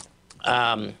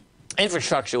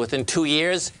infrastructure within 2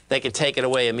 years, they can take it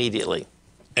away immediately.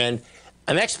 And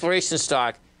an exploration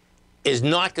stock is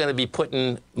not going to be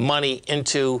putting money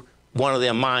into one of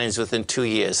their mines within 2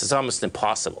 years. It's almost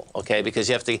impossible, okay? Because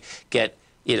you have to get,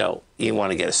 you know, you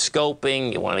want to get a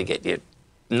scoping, you want to get your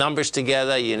numbers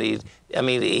together, you need, I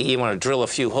mean, you want to drill a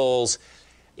few holes,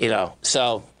 you know,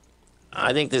 so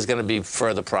I think there's going to be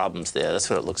further problems there. That's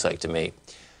what it looks like to me.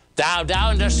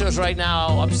 Dow Industrials right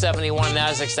now up 71,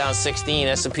 Nasdaq's down 16,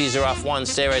 S&Ps are off 1.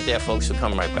 Stay right there, folks. We'll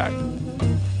come right back.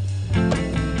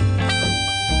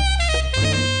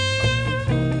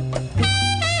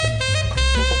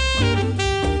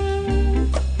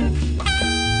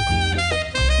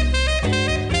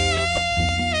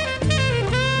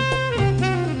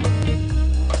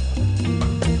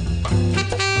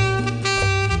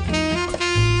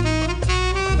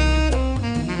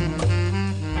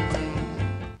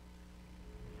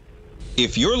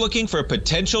 If you're looking for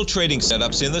potential trading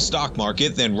setups in the stock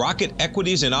market, then Rocket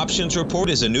Equities and Options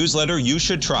Report is a newsletter you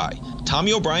should try.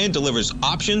 Tommy O'Brien delivers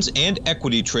options and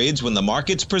equity trades when the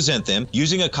markets present them,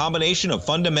 using a combination of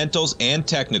fundamentals and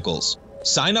technicals.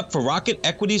 Sign up for Rocket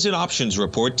Equities and Options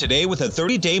Report today with a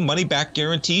 30-day money-back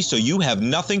guarantee, so you have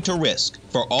nothing to risk.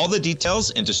 For all the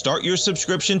details and to start your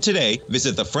subscription today,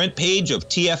 visit the front page of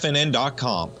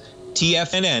TFNN.com.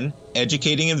 TFNN,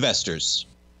 educating investors.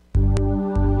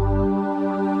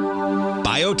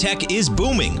 Biotech is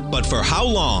booming, but for how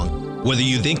long? Whether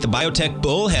you think the biotech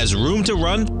bull has room to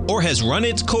run or has run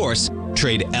its course,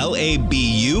 trade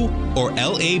LABU or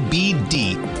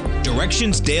LABD.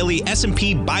 Direction's daily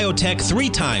S&P Biotech 3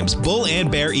 times bull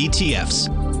and bear ETFs.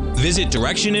 Visit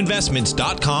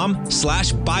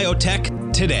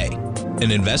directioninvestments.com/biotech today. An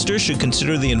investor should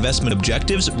consider the investment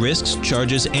objectives, risks,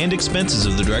 charges, and expenses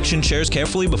of the Direction shares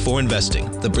carefully before investing.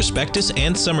 The prospectus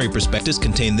and summary prospectus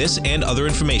contain this and other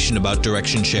information about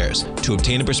Direction shares. To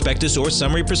obtain a prospectus or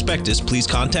summary prospectus, please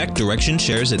contact Direction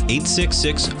shares at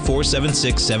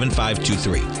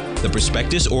 866-476-7523. The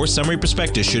prospectus or summary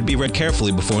prospectus should be read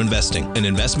carefully before investing. An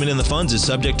investment in the funds is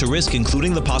subject to risk,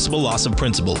 including the possible loss of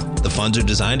principal. The funds are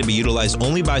designed to be utilized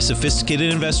only by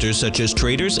sophisticated investors such as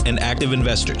traders and active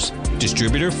investors.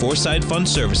 Distributor Foreside Fund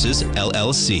Services,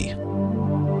 LLC.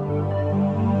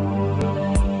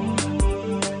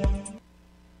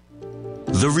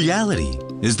 The reality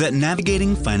is that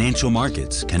navigating financial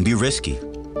markets can be risky.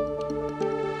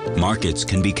 Markets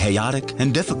can be chaotic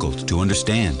and difficult to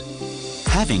understand.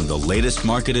 Having the latest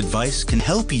market advice can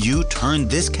help you turn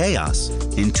this chaos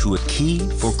into a key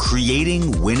for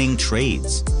creating winning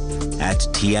trades. At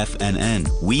TFNN,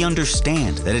 we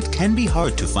understand that it can be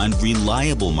hard to find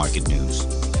reliable market news.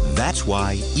 That's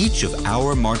why each of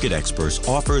our market experts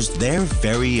offers their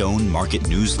very own market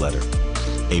newsletter,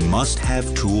 a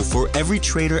must-have tool for every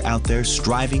trader out there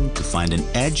striving to find an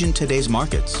edge in today's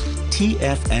markets.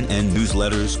 TFNN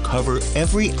newsletters cover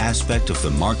every aspect of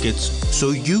the markets so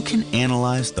you can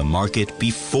analyze the market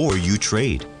before you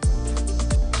trade.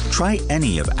 Try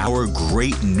any of our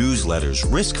great newsletters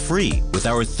risk-free with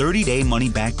our 30-day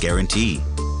money-back guarantee.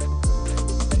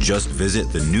 Just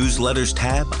visit the Newsletters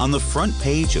tab on the front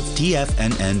page of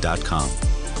TFNN.com.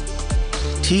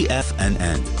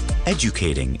 TFNN,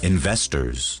 educating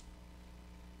investors.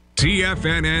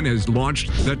 TFNN has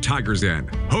launched the Tiger's Den.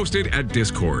 Hosted at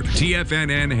Discord,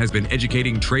 TFNN has been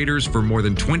educating traders for more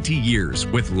than 20 years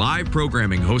with live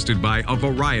programming hosted by a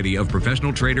variety of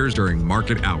professional traders during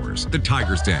market hours. The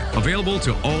Tiger's Den, available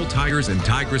to all tigers and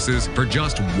tigresses for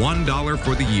just $1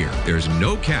 for the year. There's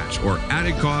no catch or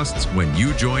added costs when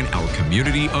you join our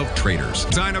community of traders.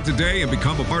 Sign up today and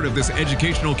become a part of this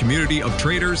educational community of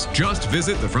traders. Just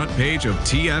visit the front page of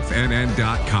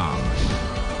TFNN.com.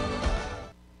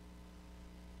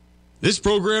 This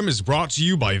program is brought to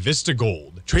you by Vista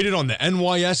Gold, traded on the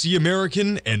NYSE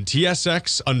American and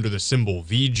TSX under the symbol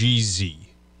VGZ.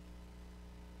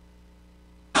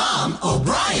 Tom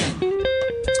O'Brien.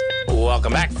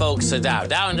 Welcome back, folks.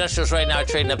 Dow Industrials right now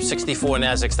trading up 64,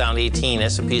 Nasdaq's down 18,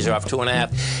 S&Ps are off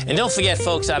 2.5. And don't forget,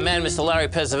 folks, our man, Mr. Larry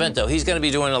Pesavento, he's going to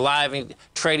be doing a live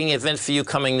trading event for you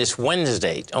coming this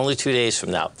Wednesday, only 2 days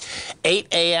from now. 8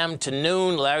 a.m. to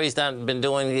noon. Larry's been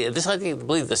doing this, I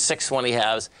believe, the sixth one he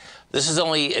has. This is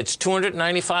it's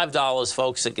 $295,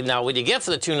 folks. Now, what you get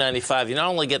for the $295, you not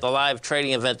only get the live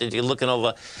trading event that you're looking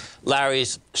over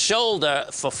Larry's shoulder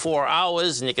for 4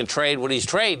 hours, and you can trade what he's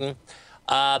trading,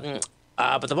 but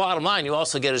the bottom line, you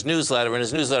also get his newsletter, and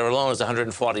his newsletter alone is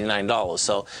 $149.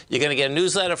 So you're going to get a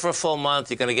newsletter for a full month.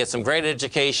 You're going to get some great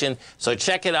education. So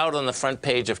check it out on the front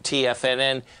page of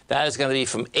TFNN. That is going to be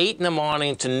from 8 in the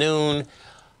morning to noon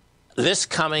this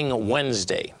coming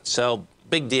Wednesday. So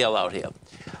big deal out here.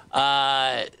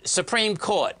 Supreme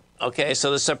Court. Okay, so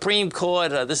the Supreme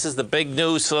Court, this is the big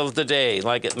news of the day.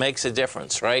 Like, it makes a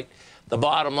difference, right? The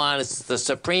bottom line is the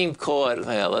Supreme Court.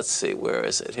 Let's see, where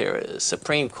is it? Here it is,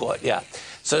 Supreme Court, yeah.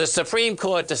 So the Supreme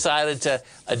Court decided to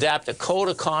adapt a code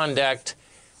of conduct,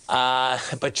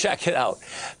 but check it out.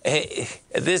 Hey,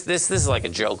 this is like a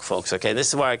joke, folks, okay? This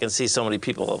is why I can see so many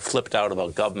people have flipped out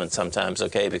about government sometimes,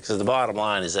 okay? Because the bottom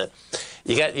line is that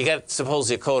you got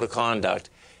supposedly a code of conduct,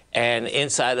 and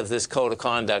inside of this code of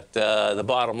conduct, the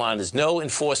bottom line is no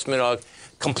enforcement or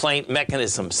complaint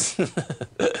mechanisms.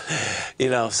 You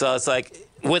know, so it's like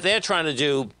what they're trying to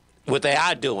do, what they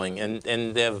are doing, and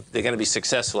they're going to be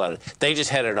successful at it. They just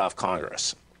headed off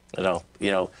Congress.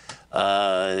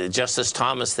 Justice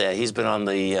Thomas there, he's been on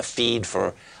the feed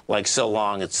for like so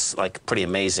long. It's like pretty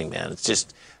amazing, man. It's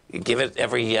just give it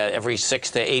every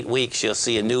 6 to 8 weeks, you'll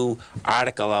see a new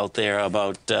article out there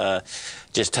about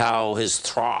just how his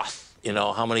trough,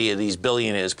 how many of these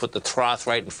billionaires put the trough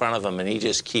right in front of him, and he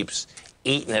just keeps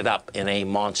eating it up in a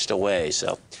monster way.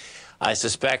 So I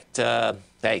suspect,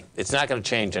 hey, it's not going to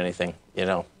change anything,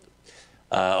 or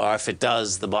if it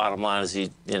does, the bottom line is him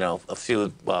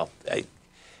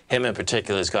in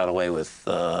particular has got away with,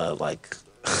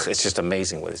 it's just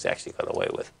amazing what he's actually got away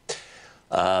with.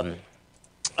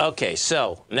 Okay,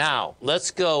 so now let's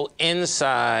go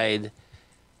inside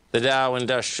the Dow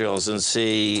Industrials and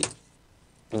see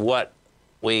what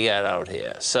we got out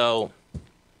here. So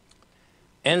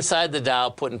inside the Dow,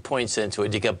 putting points into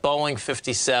it, you got Boeing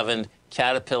 57,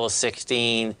 Caterpillar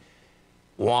 16,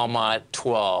 Walmart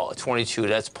 22.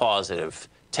 That's positive.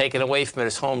 Taken away from it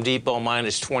is Home Depot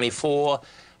minus 24,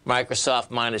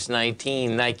 Microsoft minus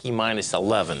 19, Nike minus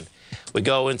 11. We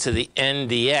go into the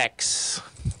NDX.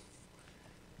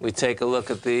 We take a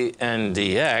look at the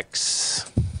NDX.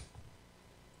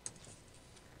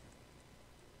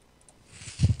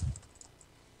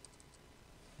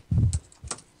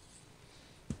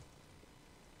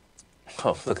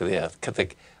 Oh, look at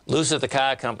that. Loose at the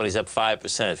car company's up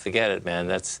 5%. Forget it, man.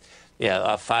 That's,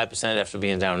 up 5% after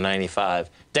being down 95.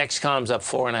 Dexcom's up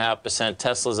 4.5%.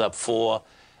 Tesla's up 4%.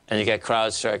 And you got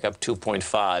CrowdStrike up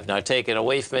 2.5%. Now, taking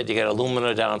away from it, you got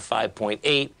Illumina down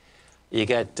 5.8%. You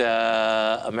got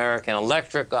American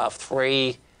Electric off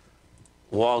 3%.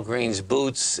 Walgreens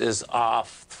Boots is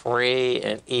off 3%.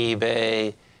 And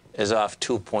eBay is off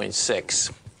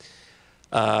 2.6%.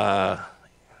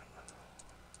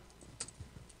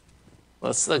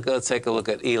 Let's take a look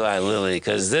at Eli Lilly,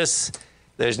 because there's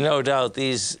no doubt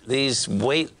these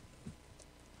weight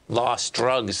loss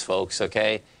drugs, folks,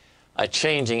 okay, are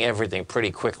changing everything pretty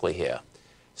quickly here.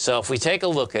 So if we take a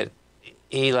look at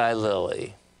Eli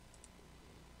Lilly,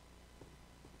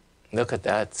 Look at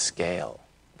that scale.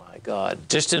 My God.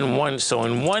 Just in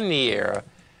one year,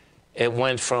 it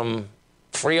went from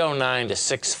 309 to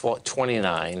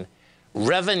 629.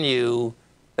 Revenue,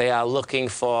 they are looking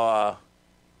for,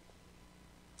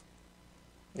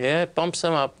 yeah, it bumps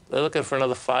them up. They're looking for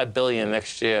another $5 billion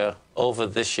next year over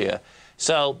this year.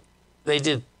 So they're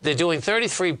doing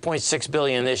 $33.6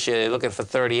 billion this year. They're looking for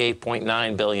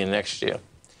 $38.9 billion next year.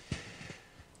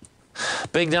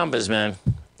 Big numbers, man.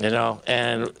 You know,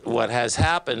 and what has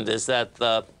happened is that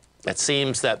it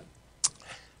seems that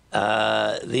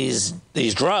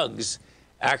these drugs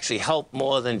actually help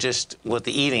more than just with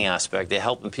the eating aspect. They're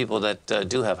helping people that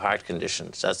do have heart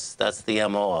conditions. That's the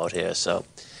MO out here. So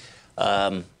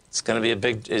it's going to be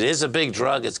it is a big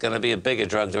drug. It's going to be a bigger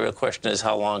drug. The real question is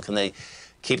how long can they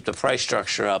keep the price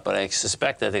structure up? But I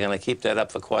suspect that they're going to keep that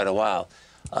up for quite a while.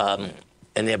 And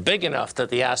they're big enough that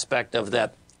the aspect of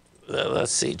that,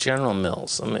 let's see, General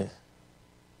Mills. Let me.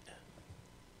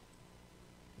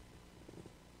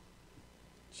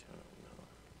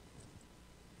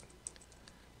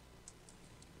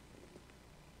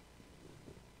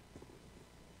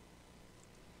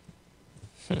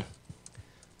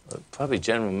 Probably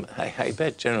I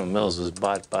bet General Mills was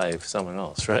bought by someone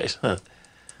else, right? Yeah,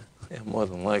 more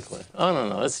than likely. Oh,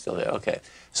 no, it's still there. Okay.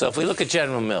 So if we look at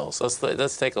General Mills,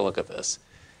 let's take a look at this.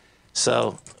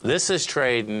 So this is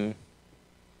trading,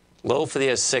 low for the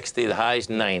year is 60, the high is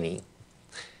 90.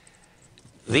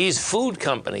 These food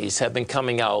companies have been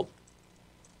coming out,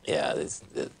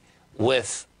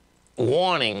 with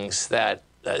warnings that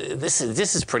this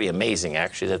is pretty amazing,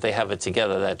 actually, that they have it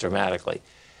together that dramatically.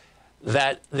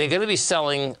 That they're going to be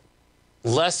selling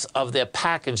less of their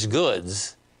packaged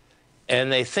goods,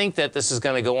 and they think that this is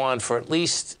going to go on for at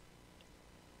least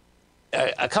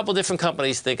a couple different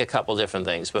companies think a couple different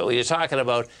things. But when you're talking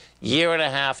about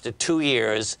 1.5 to 2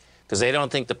 years, because they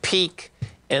don't think the peak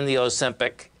in the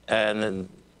Ozempic and then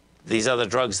these other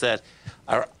drugs that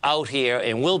are out here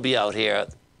and will be out here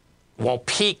won't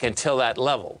peak until that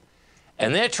level.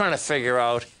 And they're trying to figure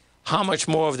out how much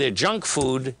more of their junk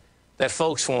food that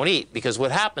folks won't eat. Because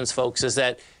what happens, folks, is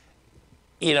that,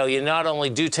 you know, you not only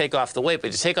do take off the weight,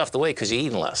 but you take off the weight because you're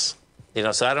eating less. You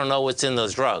know, so I don't know what's in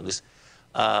those drugs.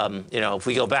 You know, if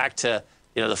we go back to,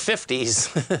 you know, the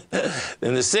 50s,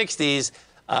 in the 60s,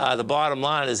 the bottom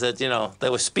line is that, you know,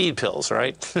 there were speed pills,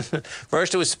 right?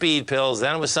 First it was speed pills,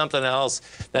 then it was something else,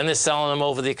 then they're selling them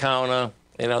over the counter.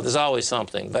 You know, there's always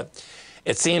something. But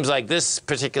it seems like this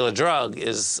particular drug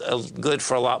is good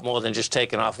for a lot more than just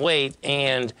taking off weight.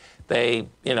 And they,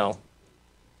 you know,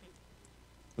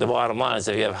 the bottom line is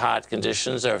if you have heart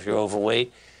conditions or if you're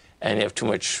overweight and you have too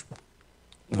much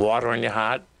water in your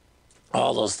heart,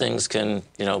 all those things can,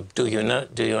 you know, do you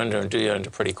under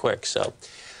pretty quick. So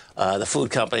the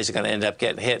food companies are going to end up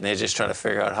getting hit, and they're just trying to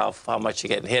figure out how much you're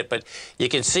getting hit. But you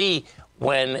can see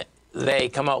when they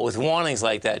come out with warnings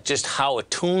like that, just how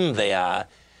attuned they are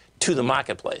to the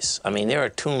marketplace. I mean, they're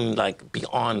attuned like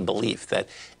beyond belief that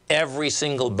every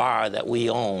single bar that we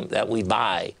own, that we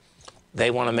buy,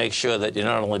 they want to make sure that you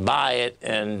not only buy it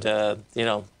and, you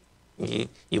know,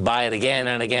 you buy it again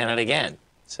and again and again.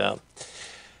 So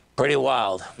pretty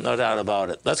wild, no doubt about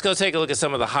it. Let's go take a look at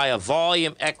some of the higher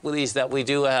volume equities that we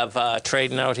do have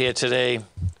trading out here today.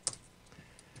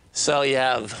 So you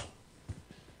have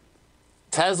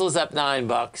Tesla's up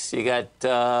 $9. You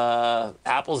got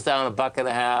Apple's down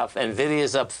 $1.50.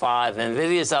 Nvidia's up $5.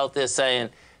 Nvidia's out there saying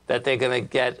that they're going to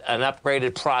get an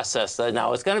upgraded processor.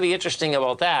 Now, what's going to be interesting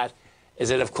about that is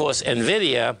that, of course,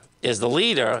 Nvidia is the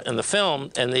leader in the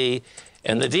film and the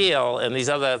deal, and these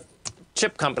other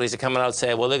chip companies are coming out and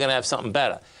saying, well, they're going to have something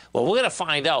better. Well, we're going to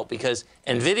find out because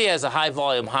Nvidia has a high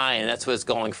volume high, and that's what it's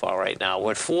going for right now.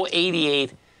 We're at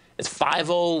 488. It's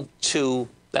 502.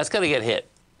 That's going to get hit,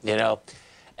 you know.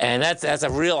 And that's a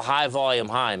real high volume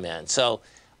high, man. So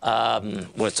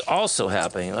what's also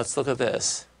happening, let's look at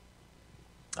this.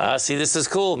 See, this is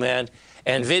cool, man.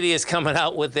 Nvidia's coming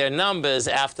out with their numbers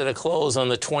after the close on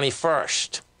the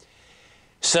 21st.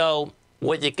 So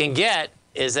what you can get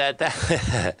is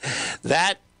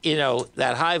that you know,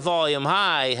 that high volume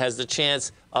high has the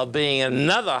chance of being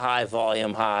another high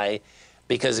volume high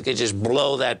because it could just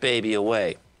blow that baby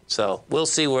away. So we'll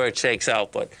see where it shakes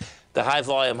out, but the high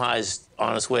volume high is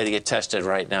on its way to get tested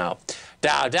right now.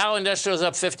 Dow Industrial's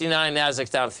up 59, Nasdaq's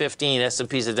down 15,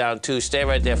 S&P's are down 2. Stay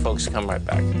right there, folks. Come right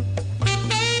back.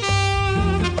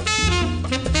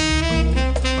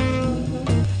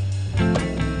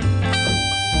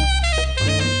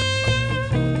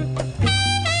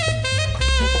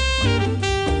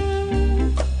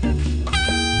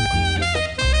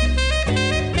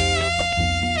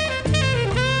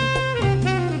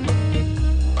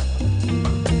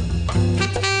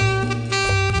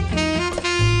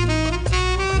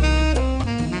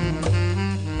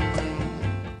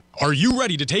 Are you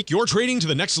ready to take your trading to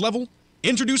the next level?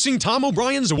 Introducing Tom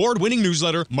O'Brien's award-winning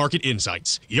newsletter, Market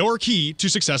Insights, your key to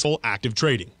successful active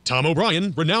trading. Tom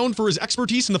O'Brien, renowned for his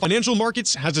expertise in the financial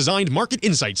markets, has designed Market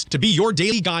Insights to be your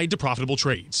daily guide to profitable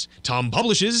trades. Tom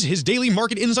publishes his daily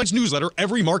Market Insights newsletter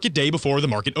every market day before the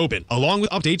market open, along with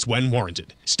updates when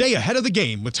warranted. Stay ahead of the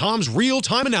game with Tom's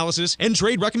real-time analysis and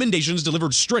trade recommendations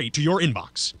delivered straight to your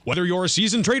inbox. Whether you're a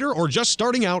seasoned trader or just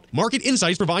starting out, Market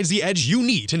Insights provides the edge you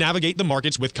need to navigate the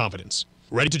markets with confidence.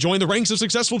 Ready to join the ranks of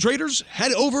successful traders?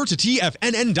 Head over to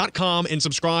TFNN.com and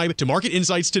subscribe to Market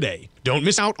Insights today. Don't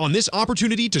miss out on this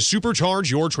opportunity to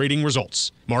supercharge your trading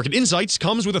results. Market Insights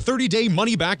comes with a 30-day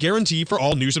money-back guarantee for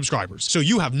all new subscribers, so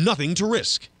you have nothing to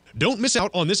risk. Don't miss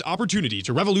out on this opportunity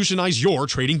to revolutionize your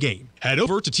trading game. Head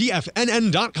over to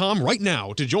TFNN.com right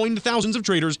now to join the thousands of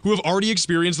traders who have already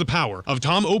experienced the power of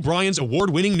Tom O'Brien's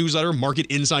award-winning newsletter, Market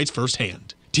Insights,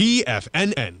 firsthand.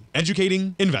 TFNN,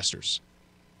 educating investors.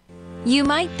 You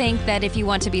might think that if you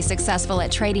want to be successful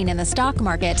at trading in the stock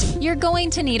market, you're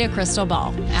going to need a crystal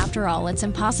ball. After all, it's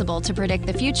impossible to predict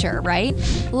the future, right?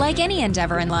 Like any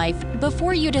endeavor in life,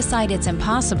 before you decide it's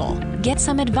impossible, get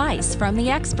some advice from the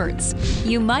experts.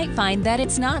 You might find that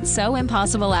it's not so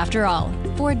impossible after all.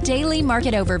 For daily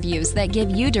market overviews that give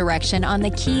you direction on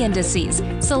the key indices,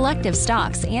 selective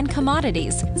stocks, and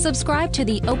commodities, subscribe to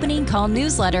the Opening Call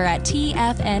newsletter at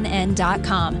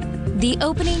TFNN.com. The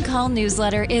Opening Call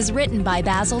newsletter is written by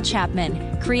Basil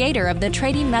Chapman, creator of the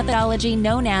trading methodology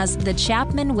known as the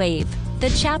Chapman Wave. The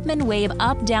Chapman Wave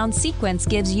up-down sequence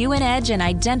gives you an edge in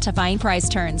identifying price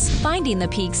turns, finding the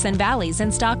peaks and valleys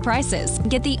in stock prices.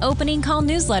 Get the Opening Call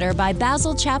newsletter by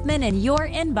Basil Chapman in your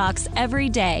inbox every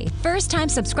day. First-time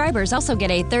subscribers also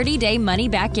get a 30-day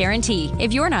money-back guarantee.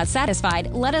 If you're not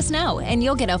satisfied, let us know, and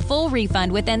you'll get a full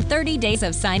refund within 30 days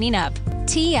of signing up.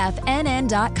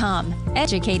 TFNN.com,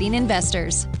 educating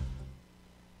investors.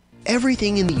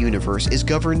 Everything in the universe is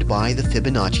governed by the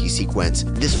Fibonacci sequence.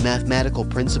 This mathematical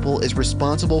principle is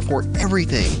responsible for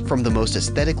everything from the most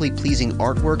aesthetically pleasing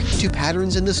artwork to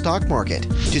patterns in the stock market.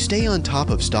 To stay on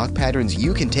top of stock patterns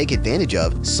you can take advantage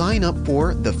of, sign up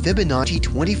for the Fibonacci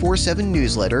 24/7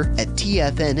 newsletter at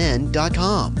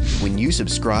TFNN.com. When you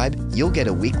subscribe, you'll get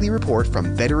a weekly report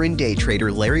from veteran day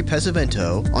trader Larry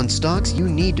Pesavento on stocks you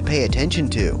need to pay attention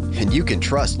to. And you can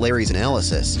trust Larry's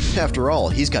analysis. After all,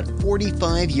 he's got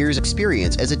 45 years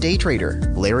experience as a day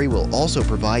trader. Larry will also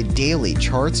provide daily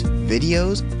charts,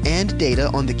 videos, and data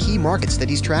on the key markets that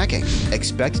he's tracking.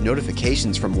 Expect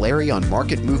notifications from Larry on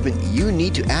market movement you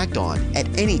need to act on at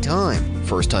any time.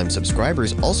 First-time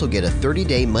subscribers also get a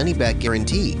 30-day money-back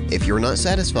guarantee. If you're not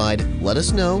satisfied, let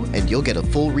us know and you'll get a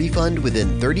full refund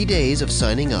within 30 days of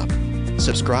signing up.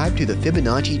 Subscribe to the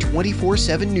Fibonacci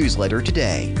 24/7 newsletter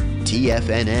today.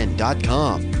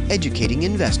 TFNN.com, educating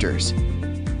investors.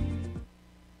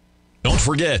 Don't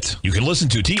forget, you can listen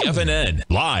to TFNN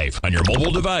live on your mobile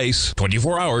device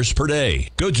 24 hours per day.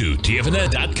 Go to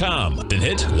TFNN.com, then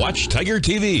hit Watch Tiger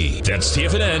TV. That's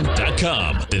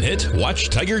TFNN.com, then hit Watch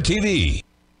Tiger TV.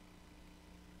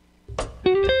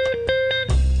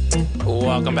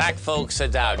 Welcome back, folks.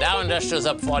 Dow Industrials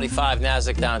up 45,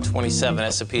 NASDAQ down 27,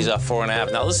 S&P's up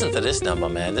 4.5. Now listen to this number,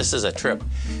 man. This is a trip.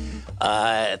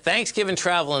 Thanksgiving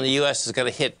travel in the U.S. is going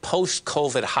to hit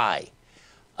post-COVID high.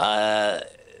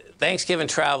 Thanksgiving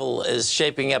travel is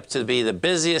shaping up to be the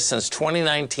busiest since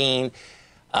 2019.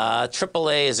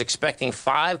 AAA is expecting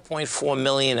 5.4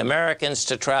 million Americans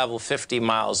to travel 50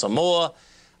 miles or more.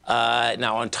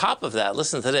 Now, on top of that,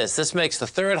 listen to this. This makes the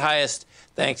third highest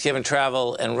Thanksgiving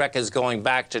travel in records going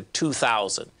back to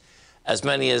 2000. As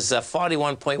many as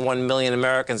 41.1 million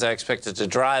Americans are expected to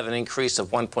drive, an increase of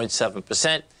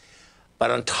 1.7%. But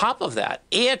on top of that,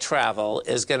 air travel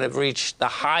is going to reach the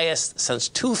highest since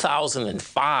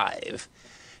 2005,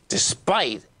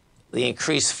 despite the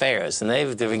increased fares. And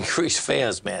they've increased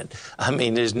fares, man. I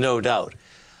mean, there's no doubt.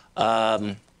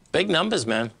 Big numbers,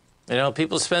 man. You know,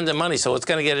 people spending money. So it's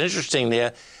going to get interesting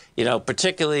there, you know,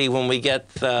 particularly when we get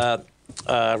the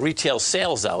retail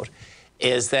sales out,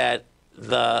 is that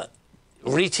the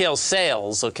retail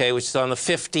sales, okay, which is on the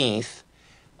 15th,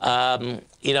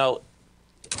 you know,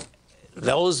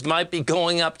 those might be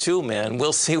going up too, man.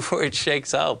 We'll see where it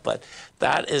shakes out. But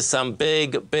that is some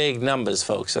big, big numbers,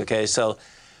 folks, okay? So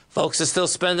folks are still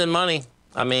spending money.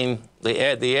 I mean, the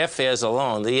airfares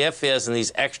alone, the airfares and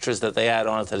these extras that they add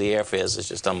on to the airfares is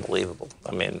just unbelievable.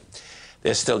 I mean,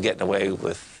 they're still getting away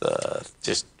with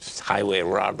just highway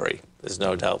robbery. There's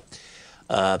no doubt.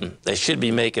 They should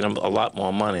be making a lot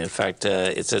more money. In fact,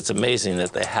 it's amazing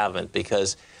that they haven't,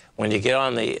 because when you get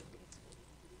on the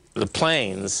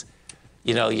planes,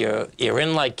 you know, you're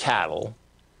in like cattle,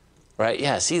 Right?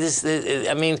 Yeah. See,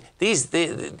 I mean, these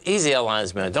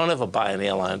airlines, man, don't ever buy an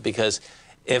airline, because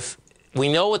if we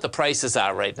know what the prices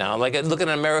are right now, like look at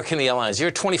American Airlines, you're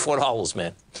 $24,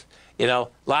 man. You know,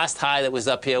 last high that was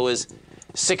up here was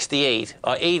 68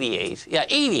 or 88. Yeah,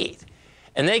 88.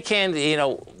 And they can't, you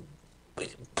know,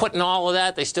 putting all of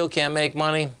that, they still can't make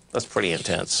money. That's pretty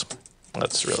intense.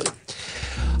 That's really.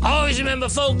 Always remember,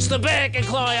 folks, the bear can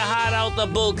claw your heart out, the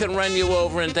bull can run you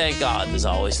over, and thank God there's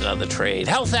always another trade.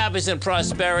 Health, happiness, and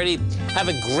prosperity. Have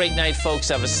a great night, folks.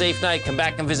 Have a safe night. Come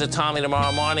back and visit Tommy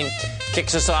tomorrow morning.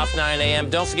 Kicks us off 9 a.m.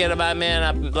 Don't forget about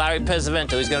man, Larry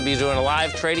Pesavento. He's going to be doing a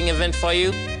live trading event for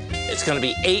you. It's going to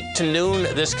be 8 to noon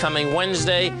this coming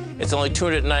Wednesday. It's only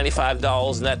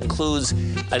 $295, and that includes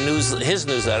his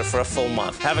newsletter for a full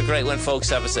month. Have a great one, folks.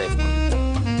 Have a safe one.